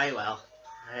 Very well.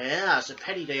 Yeah, it's a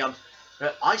pity the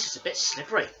ice is a bit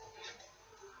slippery.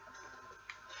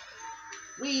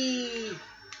 Whee!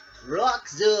 Rock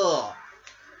Zoo!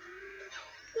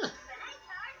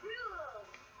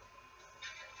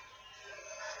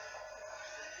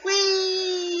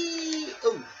 Whee!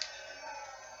 Oh!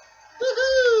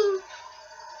 Woohoo!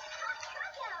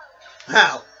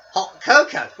 Wow, hot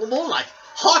cocoa. Well, more like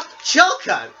hot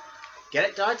choco. Get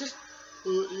it, Titus?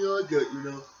 Yeah, I get you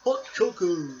now. Hot choco.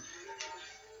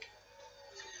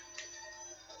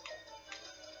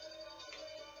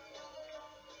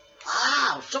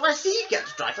 Wow, so I see you get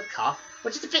to drive a car,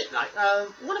 which is a bit like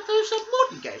one of those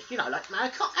modern games, you know, like Mario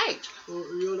Kart 8.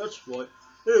 Yeah, that's right.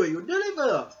 Anyway, you're nearly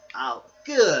there. Oh,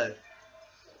 good.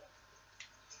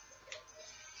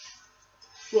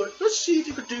 Right, let's see if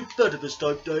you can do better this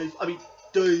time, Dave. I mean,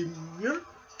 Damien.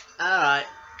 Alright.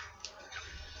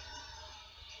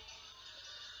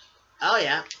 Oh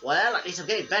yeah, well, at least I'm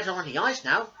getting better on the ice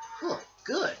now. Oh,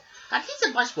 good. At least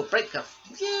the ice will break a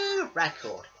new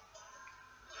record.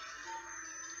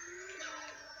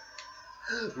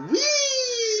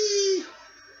 Whee!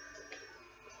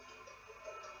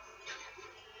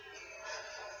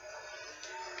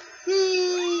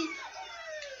 Whee!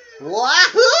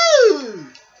 Wahoo!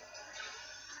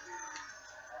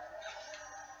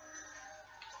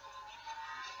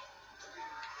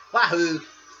 Wahoo!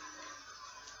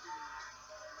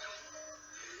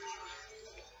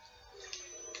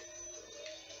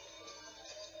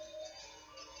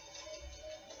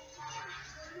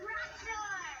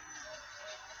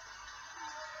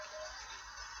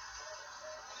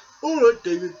 Alright,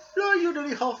 David, now you're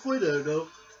nearly halfway there now.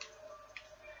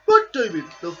 Right, David,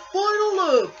 the final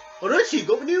lap. And I see you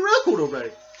got a new record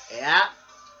already. Yeah.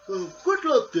 Well, good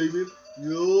luck, David.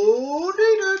 You're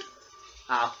needed.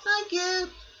 Oh, thank you.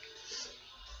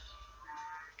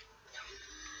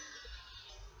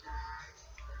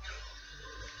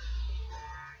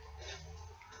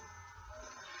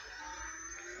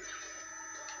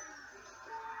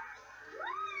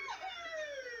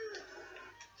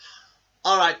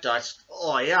 Alright, Dice.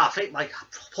 Oh, yeah, I think my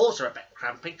paws are a bit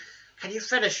cramping. Can you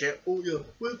finish it? Oh, yeah,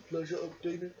 with pleasure,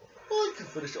 David. I can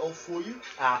finish it off for you.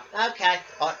 Ah, okay.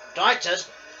 Dices,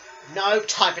 no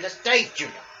typing as Dave Jr.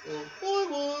 Oh, I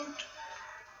won't.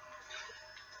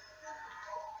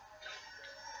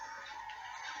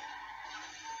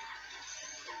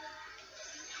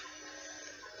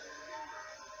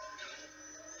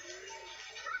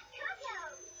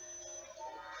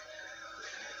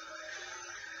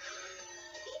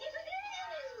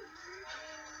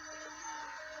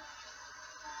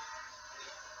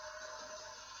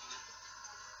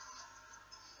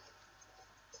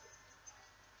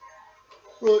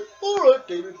 Right, alright,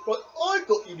 David. Right, I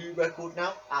got your new record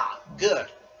now. Ah, good.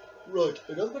 Right,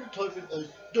 and I'm going to type in as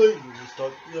Damien this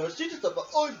time. Yeah, see this time, but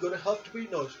I'm going to have to be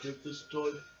nice to him this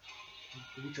time.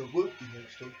 Which I won't be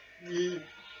next time. Yeah.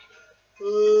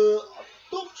 I'm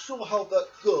not sure how that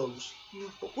goes.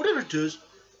 But whatever it is,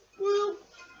 well,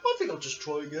 I think I'll just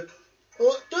try again.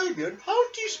 Damien,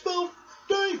 how do you spell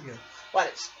Damien? Well,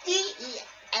 it's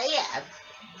D-E-A-M,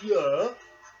 Yeah,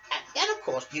 and then, of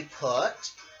course, you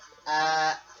put,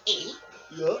 E,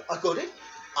 yeah, I got it.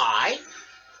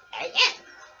 I-A-M.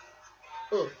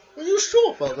 Oh, are you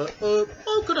sure about that?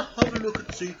 I'm going to have a look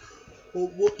and see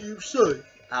what you say.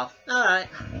 Oh, alright.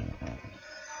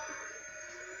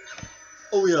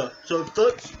 Oh yeah, so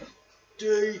that's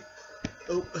D.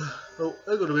 Oh,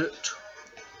 hang on a minute.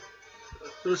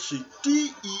 Let's see,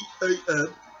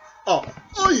 D-E-A-M. Oh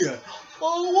yeah.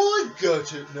 Oh, I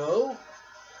get it now.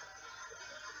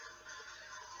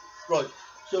 Right,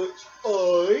 so it's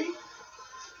I-E-A-M.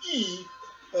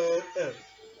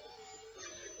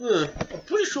 Yeah, I'm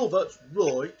pretty sure that's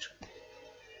right.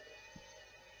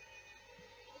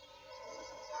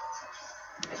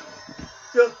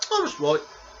 Yeah, I was right.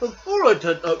 Alright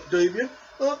then, Damien.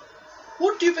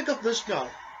 What do you think of this now?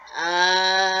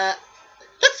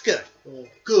 Looks good. Oh,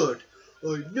 good.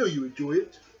 I know you enjoy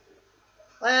it.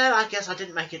 Well, I guess I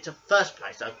didn't make it to first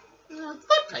place, though.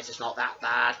 Third place is not that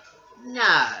bad.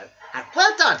 No. And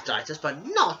well done, Dices, for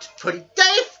not putting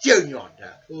Dave Jr. on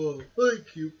there. Oh,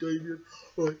 thank you, Damien.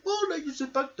 Right, I'll let you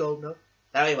sit back down now.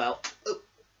 Very well. Oh,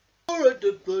 Alright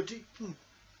then, Bertie. Thank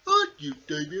you,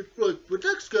 Damien. Right, the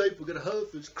next game we're going to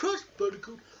have is Crash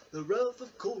Bandicoot, The Wrath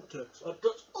of Cortex. And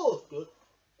that's after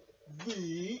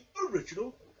the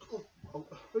original. Oh,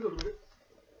 hang on a minute.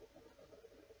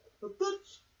 And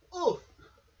that's after.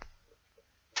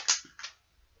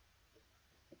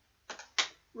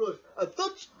 Right, and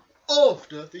that's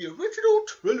after the original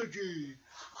trilogy.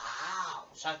 wow.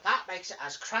 So that makes it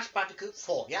as Crash Bandicoot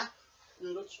 4, yeah?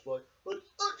 Yeah, that's right. But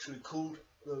it's actually called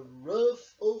The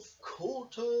Wrath of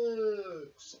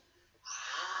Cortex.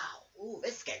 Wow. Ooh,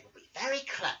 this game will be very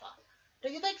clever.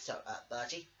 Do you think so,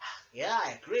 Bertie? Yeah,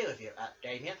 I agree with you,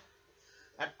 Damien.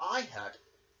 And I heard...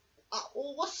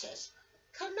 oh, what's this?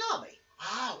 Konami.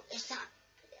 Oh, is that...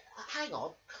 hang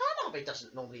on. Konami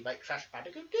doesn't normally make Crash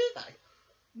Bandicoot, do they?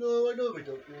 No, I know they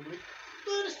don't normally.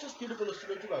 But it's just Universal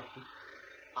Interactive.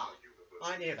 Oh,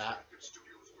 I knew that.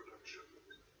 Studios production.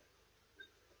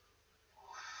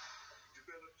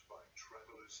 Developed by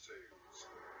Traveller's Tales.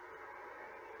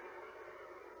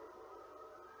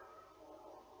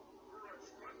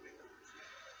 Crash Bandicoot,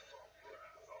 The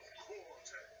Wrath of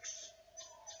Cortex.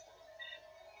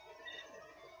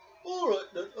 Alright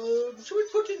then, shall we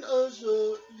put in as,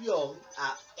 young?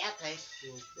 Yeah, please.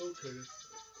 Oh, okay.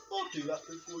 I'll do that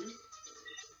bit for you.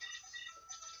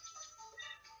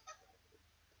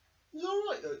 Is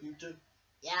alright then, you two?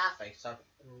 Yeah, I think so.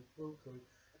 Oh, okay.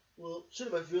 Well,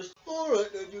 cinema first.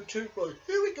 Alright then, you two. Right,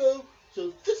 here we go.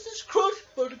 So, this is Crash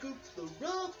Bandicoot, the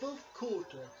Wrath of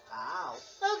Cortex. Oh,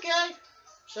 okay.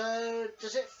 So,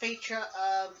 does it feature,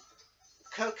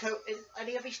 Coco in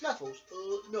any of his levels?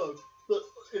 No, but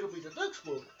it'll be the next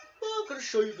one. I'm going to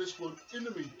show you this one in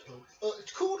the meantime.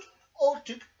 It's called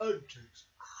Arctic Antics.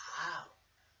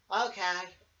 Oh, okay.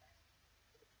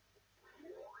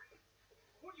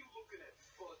 What are you looking at,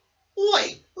 Fuzz?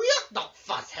 Wait, we are not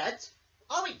fuzzheads,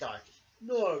 are we, Dorothy?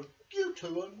 No, you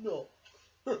two are not.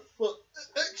 Well,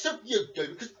 except you,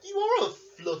 David, because you are a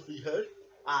fluffy head.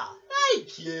 Ah,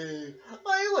 thank you.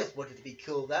 I always wanted to be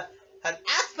called that. And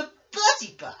as for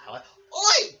Bertie Bert, however,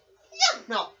 oi! You're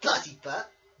not Bertie Bert.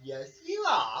 Yes, you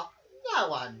are.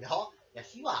 No, I'm not.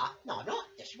 Yes, you are. No, I'm not.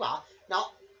 Yes, you are. No.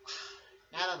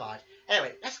 Never mind.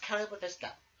 Anyway, let's carry on with this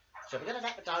game. So we're going to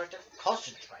let the director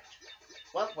concentrate.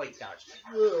 Won't we, Director?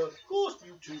 Yeah, of course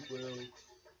you two will.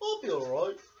 I'll be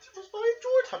alright. I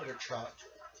enjoyed having a chat.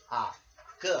 Ah,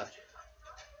 good.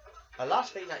 The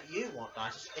last thing that you want,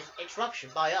 Director, is interruption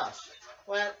by us.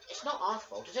 Well, it's not our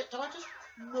fault, is it, Director?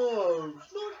 No,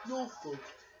 it's not your fault.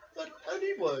 But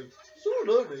anyway, it's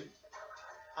all learning.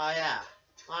 Oh, yeah.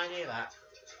 I knew that.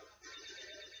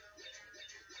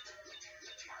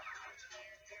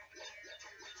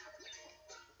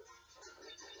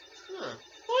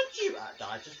 Aren't you at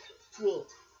Digest? What?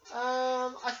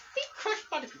 I think Crash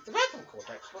Bandicoot, the Red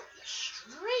Cortex, looked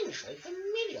strangely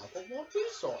familiar from what we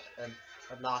saw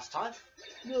last time.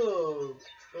 No.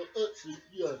 Actually,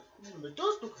 yeah, it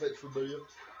does look a bit familiar.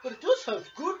 But it does have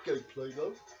good gameplay,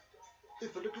 though.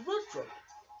 If a little retro.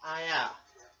 Ah, yeah.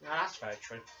 No, that's very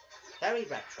true. Very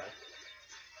retro.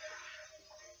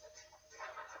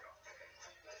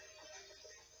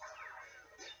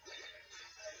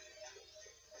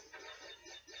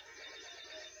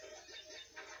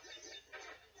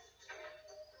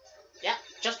 Yeah,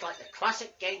 just like the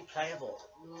classic gameplay of all.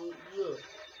 Yeah.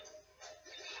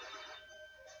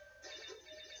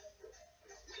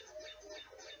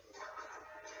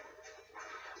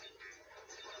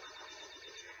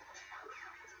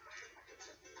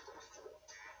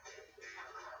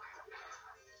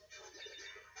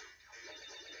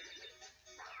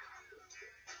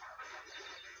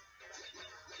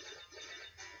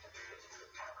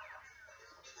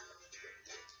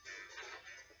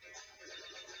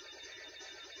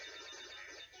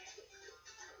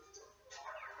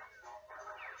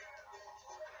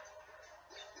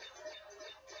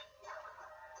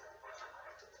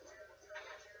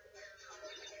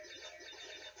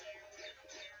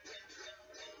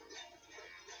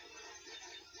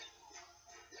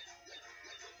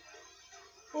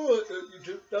 Alright then, you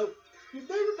two. Now, you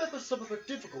may remember some of the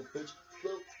difficult bits.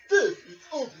 Well, this is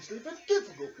obviously the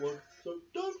difficult one, so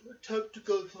don't attempt to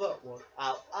go for that one.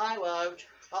 Oh, I won't.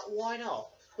 Why not?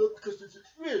 Because this is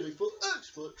really for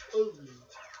experts only.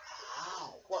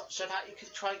 Oh, what, so that you can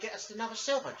try and get us another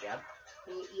silver gem?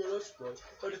 Yeah, that's right.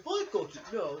 And if I got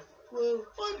it now, well,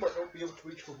 I might not be able to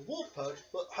reach for the warpad,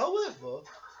 but however,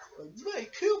 I may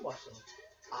kill myself.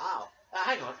 Oh,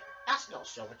 hang on. That's not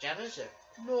silver gem, is it?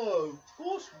 No, of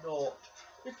course not.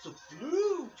 It's a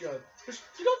blue gem. Just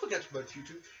do not forget to mention, you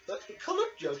two, that the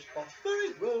coloured gems are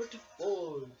very rare to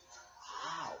find.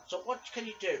 Wow, so what can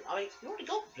you do? I mean, you already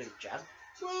got the blue gem.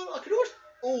 Well, I can always...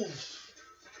 Oh.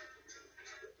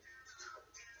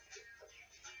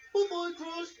 Bye-bye,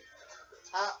 Crash.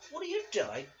 What are you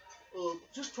doing?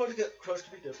 Just trying to get Crash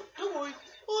to be dead, but don't worry,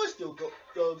 I still got,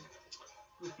 the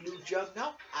blue gem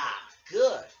now. Ah,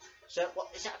 good. So, what,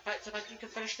 is that effective and you can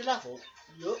finish the level?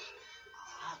 Yup.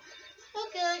 Ah,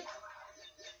 okay.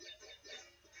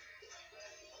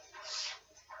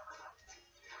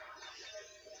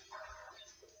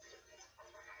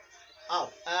 Oh,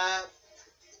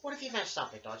 what if you messed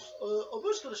up, Dodge? I'm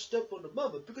just gonna step on the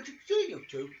moment because you see you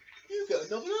two. You get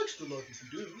another extra life if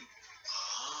you do.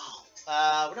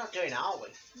 We're not doing it, are we?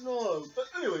 No, but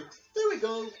anyway, there we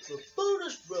go, the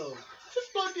bonus round.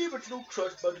 Just like the original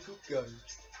Crash Bandicoot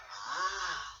games.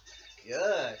 Ah,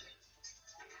 good.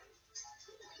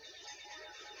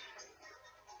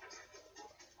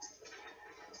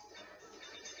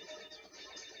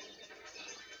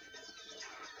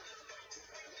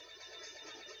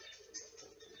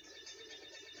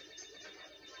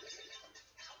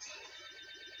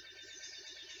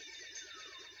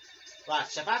 Right,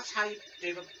 so that's how you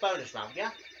do the bonus round,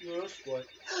 yeah? Yeah, that's right.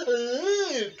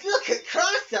 Ooh, look at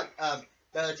Crash,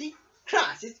 Bertie.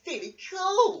 Crash is feeling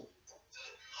cool.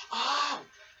 Oh!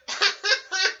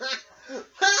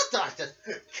 Well, Doctor,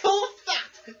 call that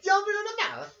jumping on a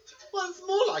mouth? Well, it's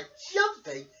more like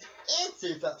jumping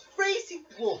into the freezing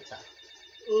water.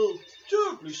 Oh,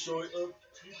 terribly sorry, you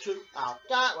two. Oh,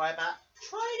 don't worry about it.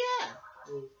 Try again.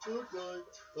 Oh, okay.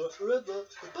 Remember,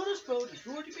 the bonus round has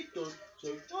already been done, so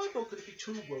I'm not going to be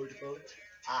too worried about it.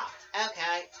 Ah,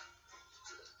 okay.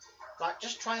 Right,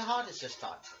 just try your hardest this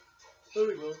time.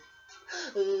 Very well.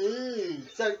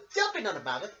 So jumping on a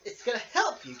mammoth is going to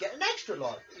help you get an extra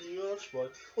life. Yeah, that's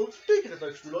right. Oh, speaking of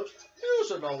extra lives,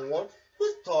 here's another one,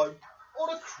 this time on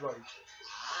a crate.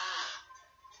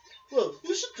 Well,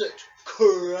 isn't it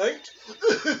great?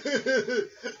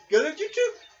 Get it, you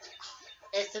two?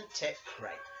 Isn't it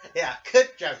great? Yeah,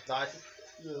 good job, Dyson.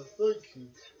 Yeah, thank you.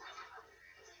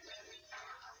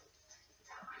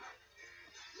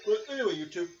 But anyway, you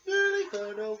two, nearly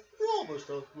there now. We're almost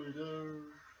halfway there.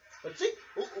 Let's see.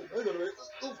 Oh, hang on a minute.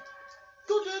 Oh,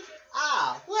 got it.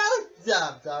 Ah, well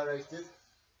done, directors.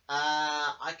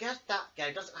 I guess that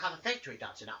game doesn't have a victory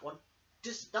dance in that one,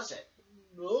 does it?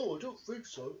 No, I don't think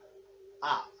so.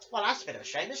 Ah, well, that's a bit of a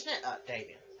shame, isn't it,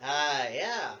 Damien?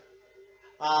 Yeah.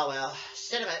 Ah, well,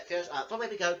 cinema feels, from where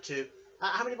we go to,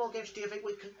 how many more games do you think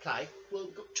we can play? Well,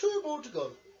 we've got 2 more to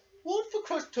go. One for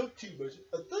Crash Tag Team Racing,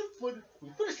 and then when we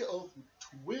finish it off with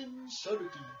Twin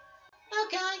Sanity.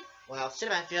 Okay. Well,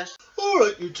 cinema feels.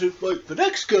 Alright, you two, right, the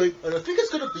next game, and I think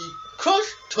it's going to be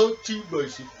Crash Tag Team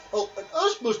Racing. Oh, and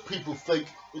as most people think,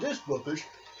 it is rubbish,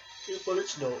 but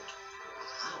it's not.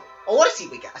 Oh, I see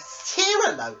we got a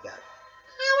Sierra logo.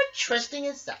 How interesting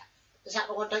is that? Is that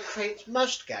the one that creates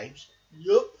most games?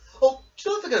 Yep. Oh,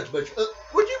 don't forget to mention,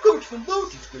 when you go to the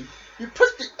loading screen, you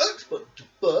press the X button to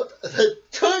burp, and then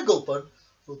triangle button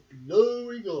for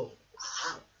blowing off.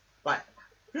 Oh, right.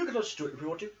 You can also do it if you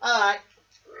want to. Alright.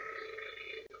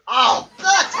 Oh,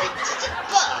 Bertie, did you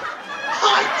burp?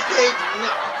 I did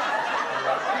not.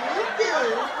 You do.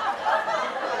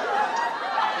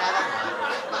 Never mind.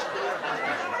 Must be your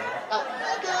imagination. Oh,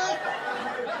 okay.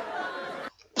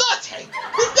 Bertie,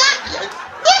 is that you?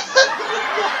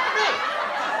 Not me.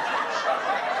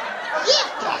 Yeah,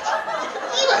 Bertie, it's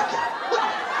you again.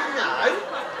 No.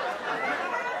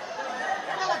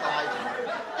 Never mind.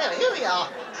 Anyway, here we are.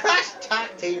 Crash Tag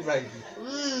Team Racing.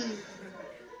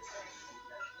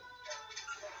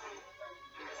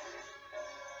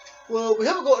 Well, we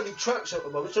haven't got any tracks at the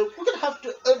moment, so we're going to have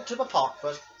to enter the park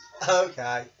first.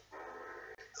 Okay.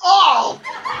 Oh,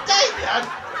 Damien,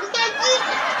 was that you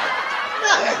this time?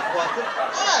 No, it wasn't.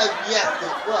 Oh, yes,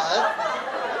 it was.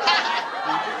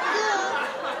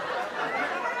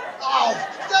 Oh,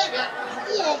 Damien.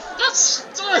 Oh, that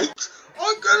stinks.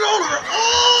 I'm getting on it.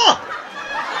 Oh!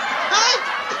 Hey,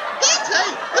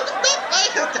 Bertie,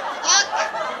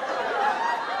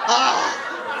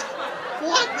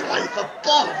 why do I even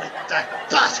bother with that,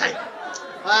 Bertie?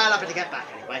 Well, I'm going to get back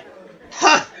anyway.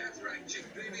 Huh.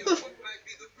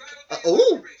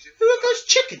 Oh, who are those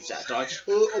chickens there, Dodge?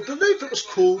 I believe it was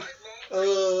called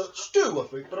Stew, I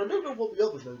think, but I don't know what the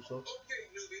other names are.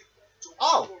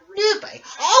 Oh, newbie.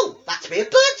 Oh, that's me and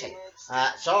Bertie.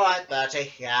 It's alright,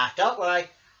 Bertie. Yeah, don't worry.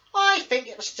 I think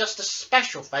it was just a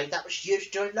special thing that was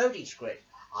used during loading screen.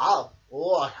 Oh,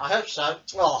 I hope so.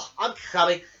 Oh, I'm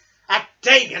coming. And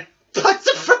Damien, put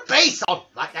some bass on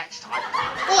like next time.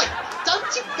 Oi,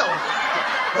 don't you go.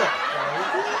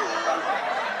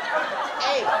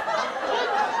 Anyway,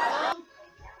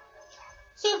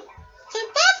 so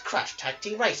that's Crash Tag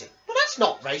Team Racing. Well, that's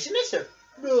not racing, is it?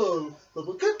 No, but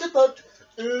we'll get to that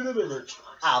in a minute.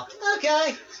 Oh,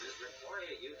 okay.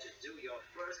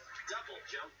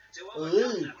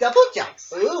 Ooh, double jump.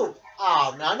 Ooh.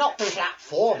 Oh, no, not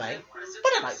platforming.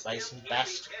 But I like racing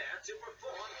best.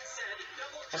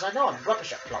 As I know I'm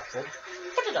rubbish at platform,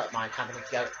 but I don't mind having a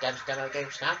go at demo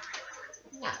games now.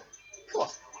 No, of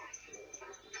course.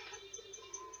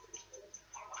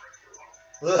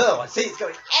 Oh, I see it's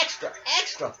going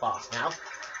extra fast now.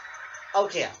 Oh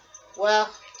dear. Well,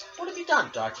 what have you done,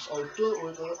 Dodge? Oh, don't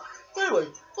worry about it. Anyway,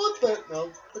 I'm back now.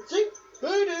 Let's see.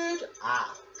 Made it.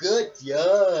 Ah, good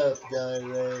job,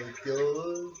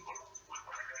 Director.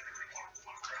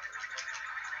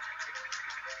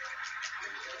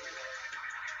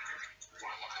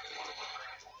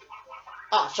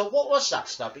 Ah, so what was that,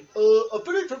 Snubby? I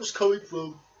believe it was coming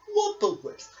from Wumpa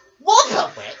Whips. Wumpa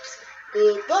Whips?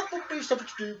 That would be something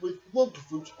to do with Wumpa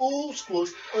fruits all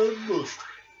squashed and mushed.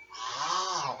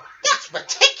 Oh, that's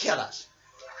ridiculous.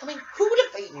 I mean, who would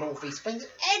have eaten all these things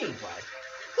anyway?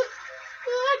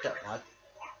 I don't know.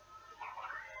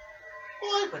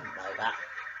 I wouldn't know that.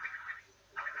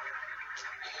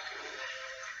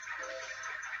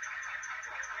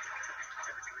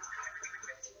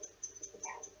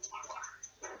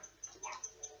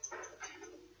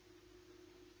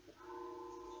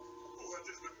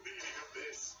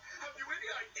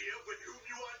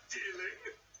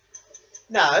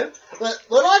 No, but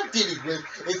what I'm dealing with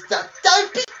is that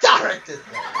dopey characters.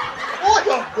 I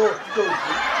don't know,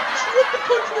 Dorothy. She wouldn't have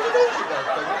punched me in the nose again,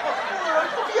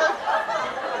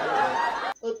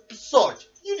 baby. Besides,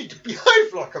 you need to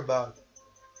behave like a man.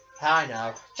 I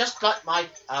know, just like my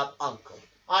uncle.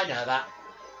 I know that.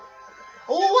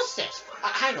 Oh, what's this?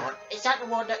 Hang on, is that the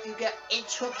one that you get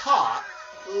into a park?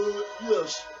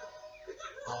 Yes.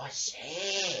 Oh, I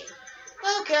see.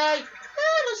 Okay,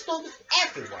 well, as long as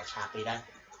everyone's happy then.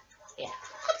 Yeah,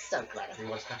 I'm so glad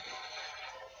everyone's happy.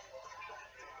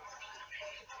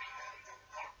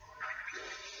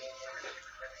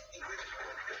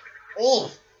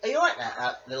 Oh, are you alright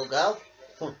there, little girl?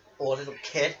 Or little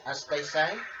kid, as they say?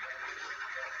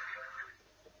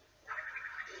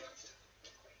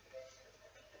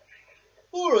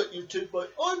 Alright, you two,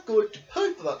 but I'm going to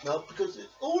pay for that now because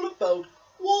it's all about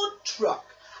one truck.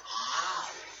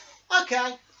 Ah,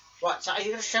 okay. Right, so are you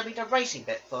going to show me the racing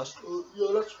bit first?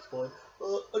 Yeah, that's fine.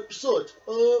 And besides,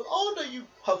 I'll let you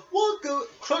have one go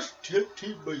at Crash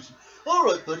Team Racing.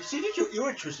 Alright, buddy, see that you're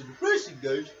interested in racing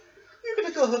games, you're going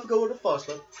to go have a go on the fast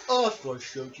lap after I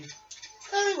showed you.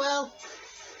 Very well.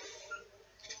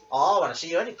 Oh, and I see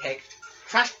you only picked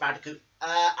Crash Bandicoot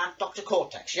and Dr.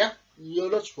 Cortex, yeah? Yeah,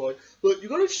 that's right. But you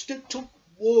got to stick to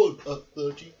one at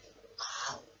 30.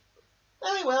 Oh,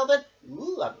 very well then.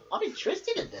 Ooh, I'm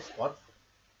interested in this one.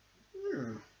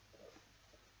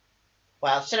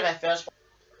 Well, cinema first.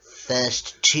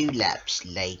 First 2 laps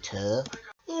later.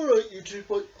 Alright, you two,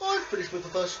 boys, I've finished with the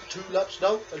first 2 laps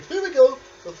now, and here we go,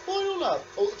 the final lap.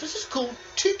 Oh, this is called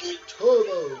Tiki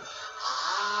Turbo.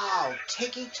 Oh,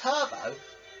 Tiki Turbo.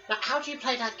 Now, how do you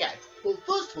play that game? Well,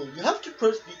 first of all, you have to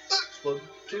press the X button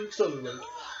to accelerate,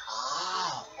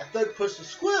 Oh, and then press the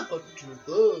square button to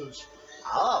reverse.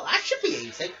 oh, that should be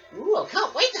easy. Ooh, I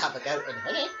can't wait to have a go in a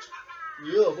minute.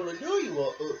 Yeah, well, I know you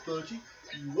are, Bertie.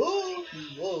 You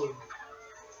are.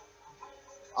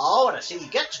 Oh, and I see you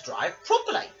get to drive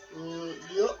properly.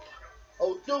 Yep.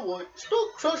 Oh, don't worry, it's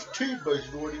not Crash Team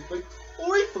Racing or anything,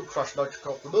 or even Crash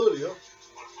Bandicoot from earlier.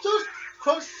 Just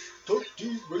Crash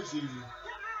Team Racing.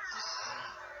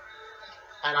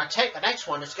 And I take the next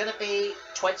one is going to be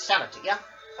Twin Sanity, yeah?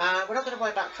 We're not going to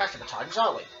worry about Crash Battalions,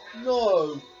 are we?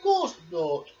 No, of course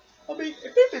not. I mean,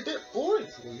 it may be a bit boring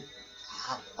for you.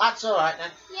 Oh, that's alright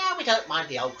then. Yeah, we don't mind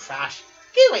the old Crash.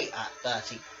 You eat that,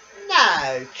 Bertie.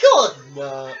 No, course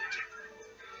not.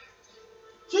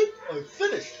 See, I've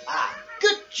finished. Ah,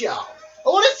 good job. I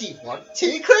want to see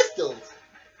 2 crystals.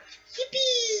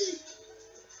 Yippee!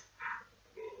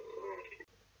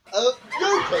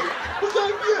 Yoko, was that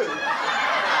you?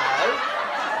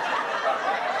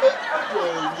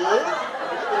 Was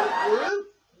that you?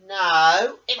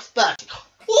 No, it's Bertie.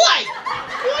 Why?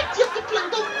 Why do you have to blame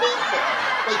on me for?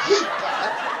 Well, you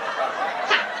Bert.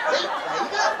 Ha, see, there you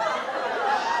go.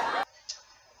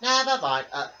 Never mind,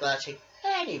 Bertie.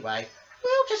 Anyway,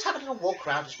 we'll just have a little walk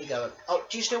around as we go. Oh,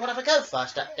 do you still want to have a go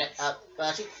first,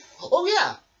 Bertie? Oh,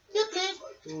 yeah. Yeah, please.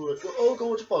 Alright, well, I'll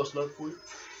go on to fast lap for you.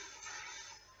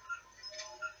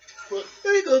 Right,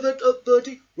 there you go then,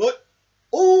 Bertie. Right,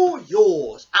 all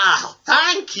yours. Oh,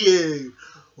 thank you.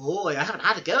 Oh, I haven't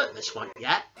had a go at this one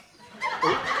yet.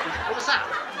 Oh, what was that?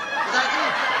 Was that you,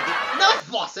 David? No, it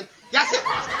wasn't. Yes, it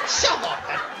was. Show off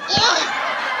then. Oi!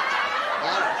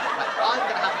 Alright, right, I'm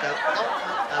going to have a go.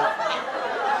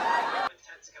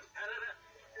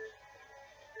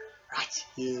 Right,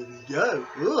 here we go.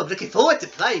 Ooh, I'm looking forward to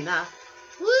playing now.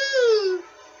 Woo!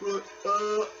 Right,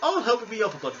 I'll help with the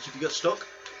upper buttons if you get stuck.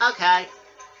 Okay.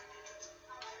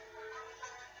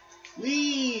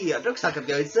 Whee! It looks like I'm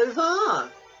going so far.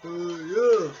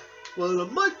 Yeah. Well, I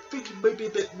might think it may be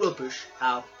a bit rubbish.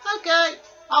 Oh, okay.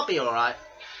 I'll be alright.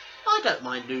 I don't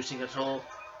mind losing at all.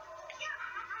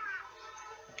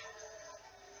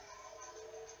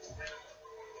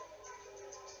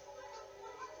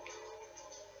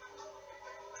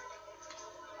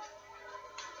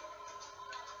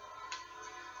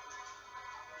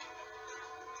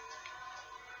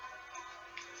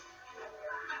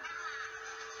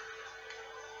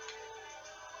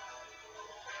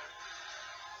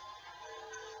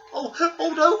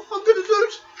 Oh no, I'm gonna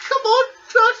lose. Come on,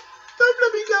 Crash, don't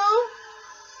let me go.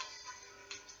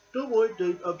 Don't worry,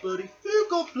 Dave and Bertie, you've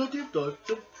got plenty of time,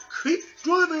 so keep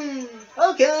driving.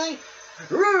 Okay.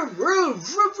 Vroom, vroom,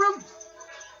 vroom, vroom.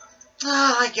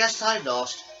 Ah, I guess I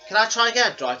lost. Can I try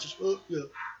again, Drivers? Yeah.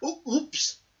 Oh,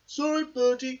 oops. Sorry,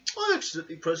 Bertie, I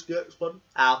accidentally pressed the X button.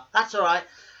 Oh, that's alright.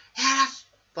 Yeah, that's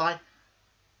fine.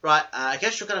 Right, I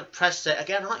guess you're going to press it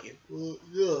again, aren't you?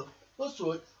 Yeah, that's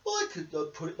right. I can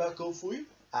put it back on for you.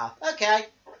 Ah, okay.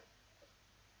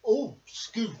 Oh,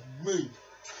 excuse me.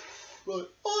 Right,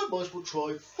 I might as well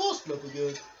try fast love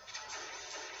again.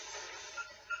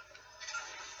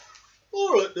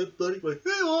 Alright then, buddy, right,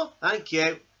 here you are. Thank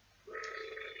you.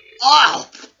 Oh,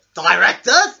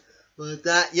 directors! Was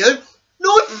that you?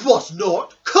 No, it was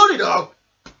not. Cut it out.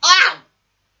 Ow!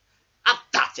 Oh,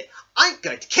 that's it. I'm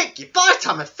going to kick you by the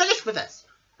time I finish with this.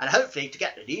 And hopefully to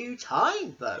get the new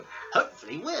time, though.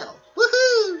 Hopefully will.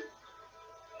 Woohoo!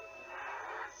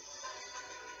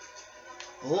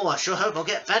 Oh, I sure hope I'll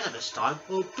get better this time.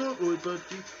 Oh, don't worry,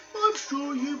 Bertie. I'm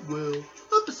sure you will.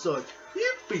 And besides,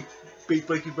 you've beat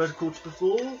breaking records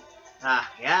before.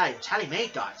 Ah, yeah, you're telling me,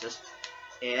 Dicers.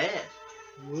 It is.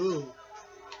 Well,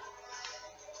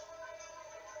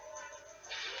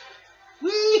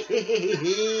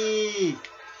 Whee!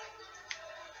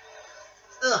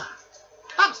 Ugh,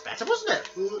 that was better, wasn't it?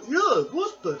 yeah, it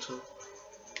was better.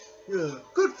 Yeah,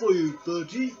 good for you,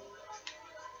 Bertie.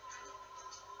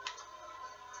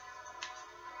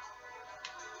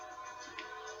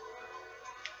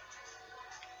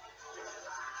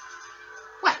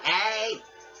 Well, hey!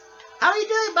 How are you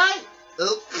doing, mate?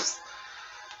 Oops.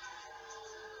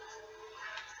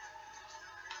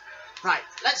 Right,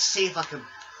 let's see if I can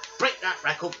break that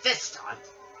record this time.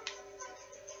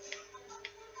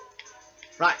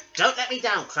 Right, don't let me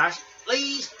down, Crash.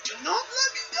 Please do not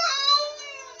let me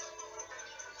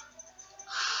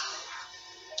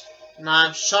down! No,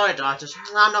 I'm sorry, Dicers.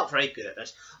 I'm not very good at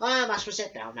this. I must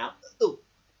sit down now. Ooh.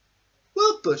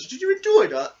 Well, Bertie, did you enjoy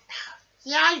that?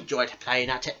 Yeah, I enjoyed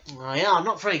playing at it. Oh, yeah, I'm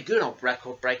not very good on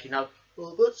record breaking, though.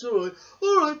 Oh, that's alright.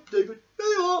 Alright, David, here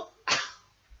you are.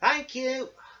 Thank you.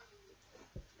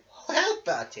 Well,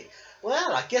 Bertie,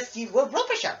 well, I guess you were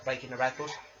rubbish at breaking the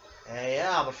record.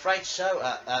 Yeah, I'm afraid so,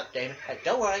 Damien. Hey,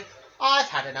 don't worry, I've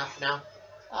had enough now.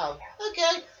 Oh,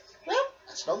 okay. Well,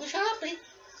 as long as you're happy.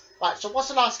 Right, so what's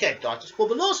the last game, Dicers? Well,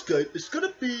 the last game is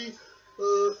going to be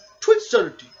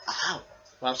Twinsanity. Oh,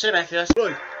 well, sit back first.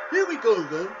 Right, here we go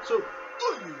then. So,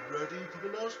 are you ready for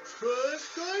the last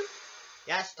trash game?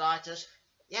 Yes, Dicers.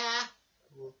 Yeah.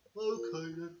 Well,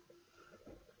 okay then.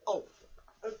 Oh,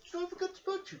 and don't forget to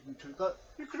mention, you two, that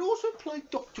you can also play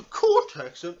Dr.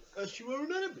 Cortex as you are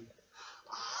an enemy.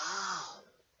 Oh.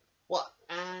 What?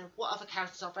 And what other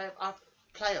characters are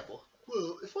playable?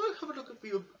 Well, if I have a look at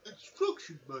the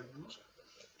instruction manuals,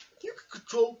 you can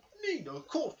control Nina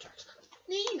Cortex.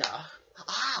 Nina?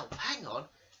 Oh, hang on.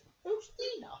 Who's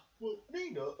Nina? Well,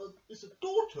 Nina is a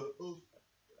daughter of...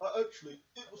 actually,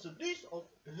 it was a niece of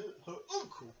her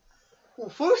uncle. Well,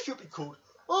 first you'll be called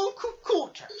Uncle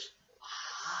Cortex.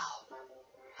 Wow.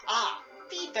 Ah,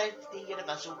 the event of the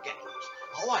Universal Games.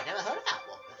 Oh, I never heard of that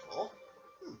one before.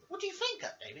 What do you think of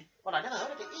it, David? Well, I never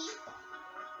heard of it either.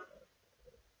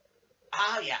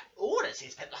 Ah, yeah. Oh, this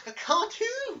is a bit like a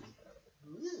cartoon.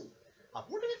 I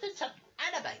wonder if it's an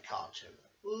anime cartoon.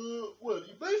 Well,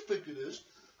 you may think it is,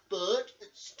 but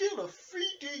it's still a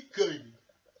 3D game.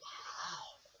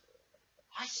 Wow.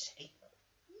 I see.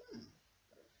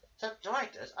 So,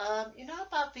 directors, you know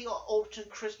about the autumn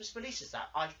Christmas releases that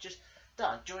I've just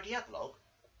done during the epilogue?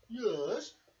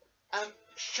 Yes.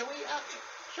 Shall we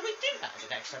do that in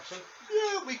the next episode?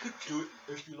 Yeah, we could do it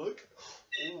if you like.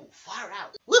 Ooh, fire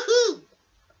out. Woohoo!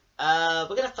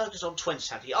 We're going to focus on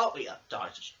Twinsanity, aren't we,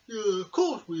 Dicers? Yeah, of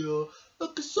course we are.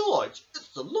 And besides, it's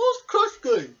the last Crash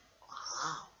game.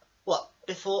 Wow. What,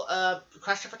 before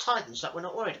Crash of the Titans that we're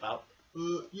not worried about?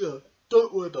 Yeah,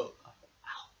 don't worry about that.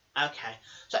 Okay.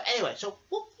 So anyway, so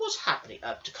what was happening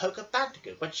to Coco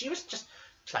Bandicoot when she was just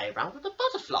playing around with a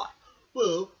butterfly?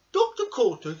 Well, Dr.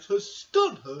 Cortex has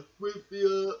stunned her with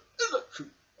the electric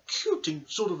shooting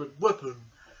sort of a weapon.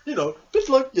 You know, bit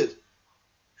like this.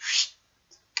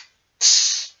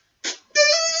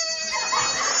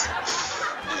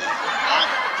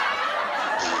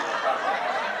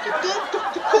 And then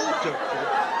Dr. Cortex said,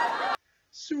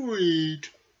 "Sweet,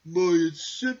 my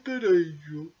insipid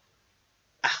angel."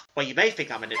 Ah, well, you may think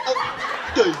I'm an...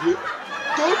 Oh, David,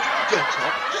 don't get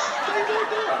up. Just stay right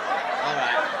there.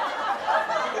 Alright.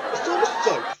 It's on the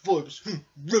side before I was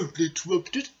rudely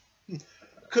interrupted.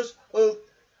 Because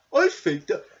I think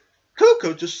that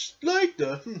Coco just laid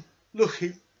there,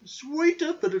 looking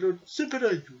sweeter than an insipid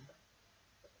angel.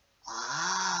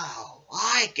 Oh,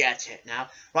 I get it now.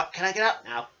 Right, can I get up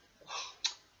now?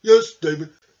 Yes,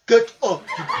 Damon, get up,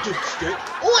 you dipstick.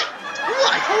 Oi!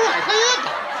 Alright, I am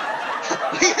up.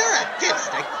 You're a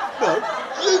dipstick. No,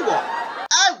 you are.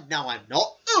 Oh, no, I'm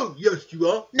not. Oh, yes, you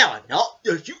are. No, I'm not.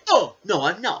 Yes, you are. No,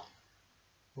 I'm not.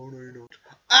 Oh, no, you're not.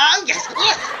 Oh, yes.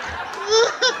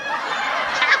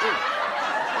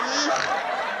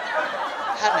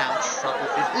 I'm now in trouble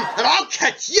with you, and I'll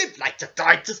catch you later,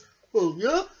 Dicers. Oh,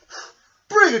 yeah?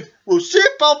 Brilliant. We'll see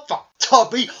about that,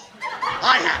 Tubby.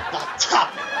 I am not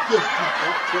tough. Yes, you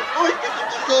are, but I think you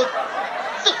deserve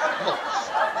 6 months.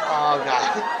 Oh no.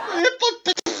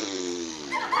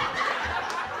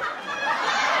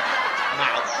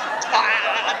 Mouth.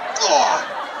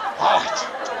 Alright.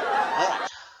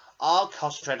 I'll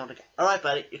concentrate on the game. Alright,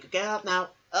 buddy, you can get up now.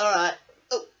 Alright.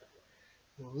 Oh.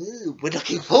 Ooh, we're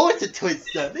looking forward to Toy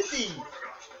Insanity.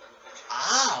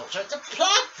 Oh, so it's a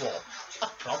platform. A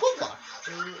proper one.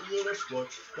 Yeah, that's right.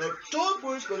 Don't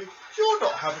worry, buddy. You're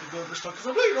not having to go this time because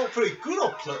I know you're not very good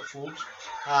on platforms.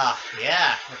 Ah,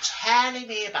 yeah. You're telling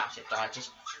me about it, Dietrich.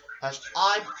 Because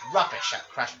I'm rubbish at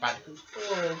Crash Bandicoot.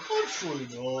 Oh, I'm sure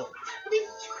you're not. I mean,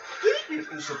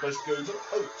 Damien is the best gamer.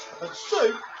 Oh, and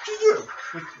same to you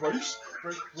with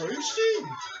racing.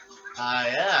 Ah,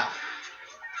 yeah.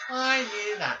 I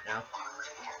knew that now.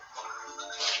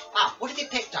 Ah, what have you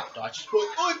picked up, Dodge? But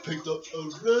I picked up a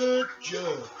red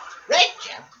gem. Red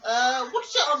gem? What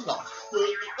does it unlock? Well,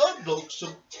 it unlocks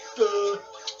some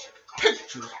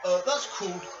pictures. That's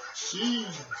called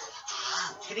scenes.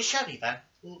 Ah, can you show me then?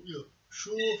 Oh yeah,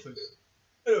 sure thing.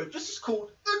 Anyway, this is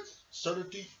called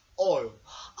Insanity Isle.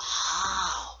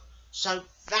 Oh, so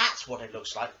that's what it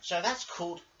looks like. So that's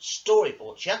called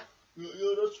storyboards, yeah?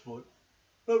 Yeah, that's right.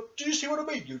 Now, do you see what I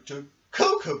mean, you two?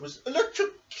 Coco was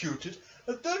electrocuted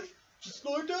and then just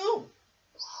lie down.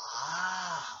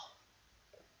 Wow.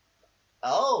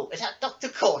 Oh, is that Dr.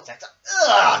 Cortex?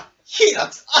 Ugh, he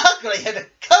looks ugly in a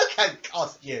Coco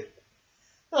costume.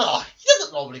 Oh, he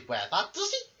doesn't normally wear that, does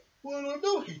he? Well, I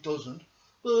know he doesn't,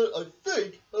 but I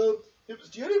think it was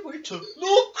the only way to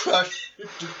not crash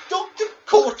into Dr.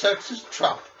 Cortex's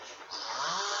trap.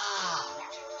 Ah.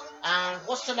 And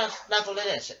what's the level it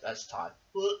is at this time?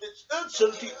 Well, it's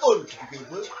Insanity Island to begin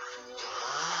with.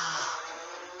 Ah.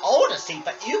 I want to see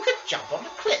that you can jump on the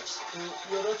cliffs.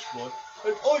 Yeah, that's right.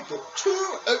 And I got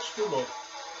 2 extra life.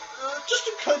 Just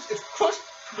in case if Crash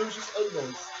loses a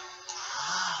life.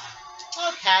 Ah.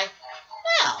 Okay.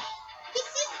 Well, this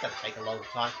is going to take a long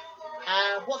time.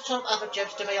 What sort of other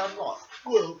gems do we unlock?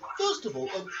 Well, first of all,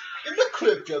 in the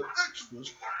Clear Gem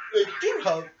Extras, they do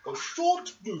have a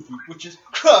short movie which is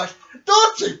Crash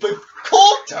Dancing with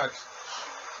Cortex.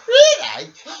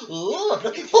 Really? Oh, I'm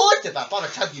looking forward to that by the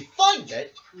time you find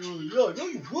it. Yeah, I know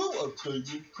you will,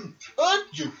 Damien. And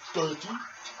you, Bertie.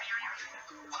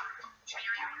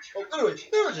 Oh, anyway,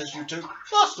 there it is, you two.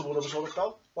 That's the one I was on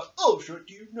about. But I'll show it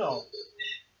to you now.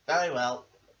 Very well.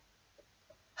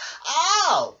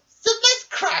 Oh, so let's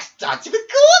Crash Dancing with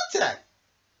Cortex.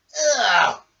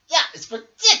 Ugh, yeah, it's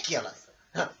ridiculous.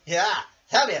 Yeah,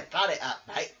 tell me about it,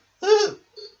 mate. Woo.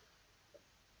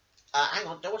 Hang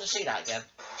on, don't want to see that again.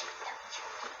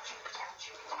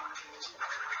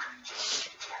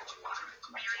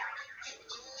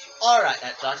 Alright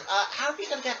then, guys, how are we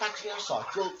going to get back to the other side?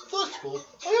 Well, first of all,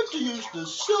 I have to use the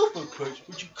silver crate,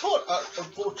 which you can't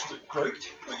unfortunately break,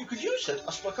 but you can use it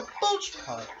as like a bounce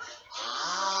pad.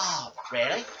 Ah,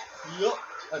 really? Yep,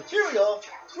 and here we are,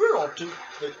 we're on to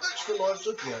the extra lives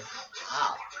again.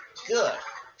 Wow, good.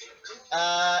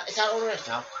 Is that all there is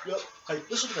now? Yep, hey,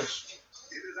 listen to this.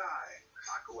 It is I,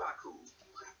 Aku Aku.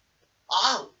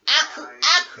 Oh, Aku.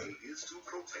 Is to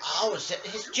protect Oh, is it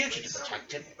his duty to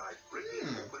protect him? by breaking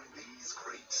open these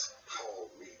crates. Call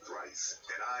me thrice,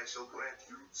 and I shall grant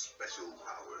you special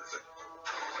powers.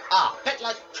 Ah, a bit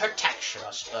like protection,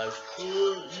 I suppose.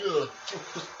 Yeah,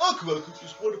 because Aku Aku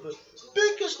is one of the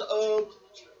biggest,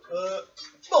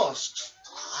 masks.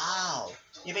 Oh,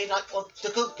 you mean like the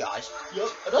good guys? Yep,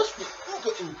 and as for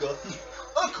Ooga Ooga,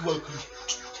 Aku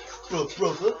Aku's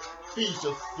brother, he's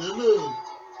a villain.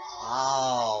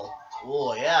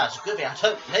 Oh, yeah, it's a good thing I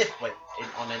don't live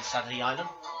on Insanity Island.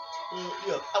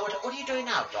 Yeah. Oh, what are you doing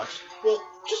now, Dodge? Well,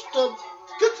 just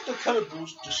get to the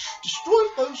cannonballs to destroy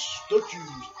those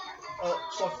statues.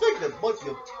 So I think there might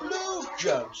be a blue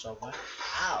gem somewhere.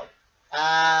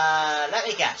 Wow. Let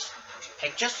me guess.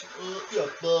 Pictures? Yeah,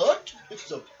 but it's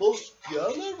a boss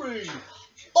gallery.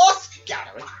 Boss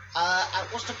gallery? And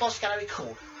what's the boss gallery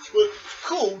called? Well, it's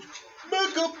called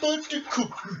Mega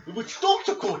Bandicoot, in which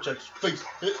Dr. Cortex thinks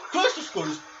that Crash has got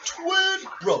his twin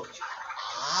brother.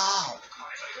 Oh.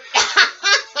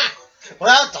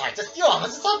 Well, Dodge, you're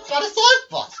almost as bad as I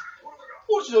was.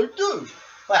 What did I do?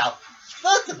 Well,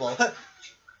 first of all,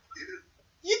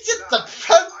 you just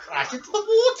throw Crash into the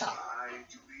water.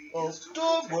 Oh,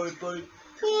 don't worry, buddy.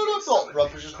 Well, I'm not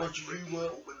rubbish as much as you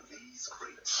were.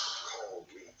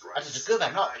 That is a good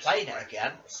thing, not playing it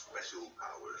again.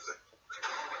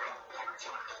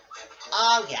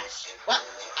 Oh, yes. Well,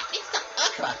 at least the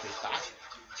Aku-Aku's back.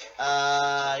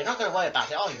 You're not going to worry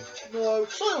about it, are you? No,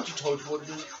 because I already told you what it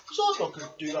is, so I'm not going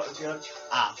to do that again.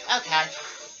 Ah, okay.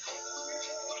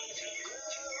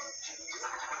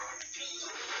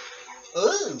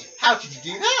 Oh, how did you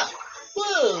do that?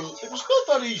 Well, it was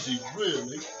not that easy,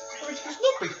 really. I mean, it was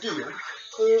no big deal.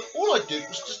 All I did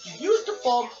was just to use the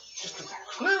bomb just to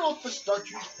clear off the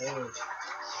statue's head.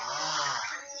 Ah,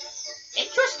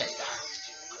 interesting.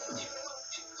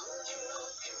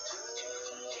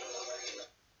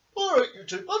 Alright, you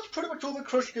two, that's pretty much all the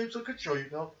Crash games I can show you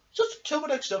now. Just until the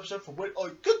next episode for when I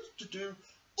get to do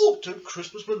autumn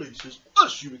Christmas releases,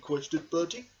 as you requested,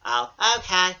 Bertie. Oh,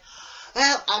 okay.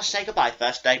 Well, I'll say goodbye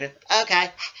first, Damien.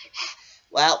 Okay.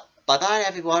 Well, bye-bye,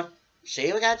 everyone. See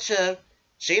you again soon.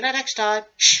 See you next time.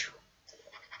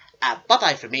 And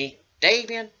bye-bye from me,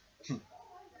 Damien.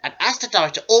 And as the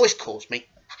director always calls me,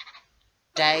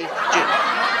 Dave Jr.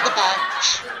 Goodbye.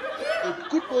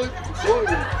 Goodbye to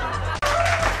the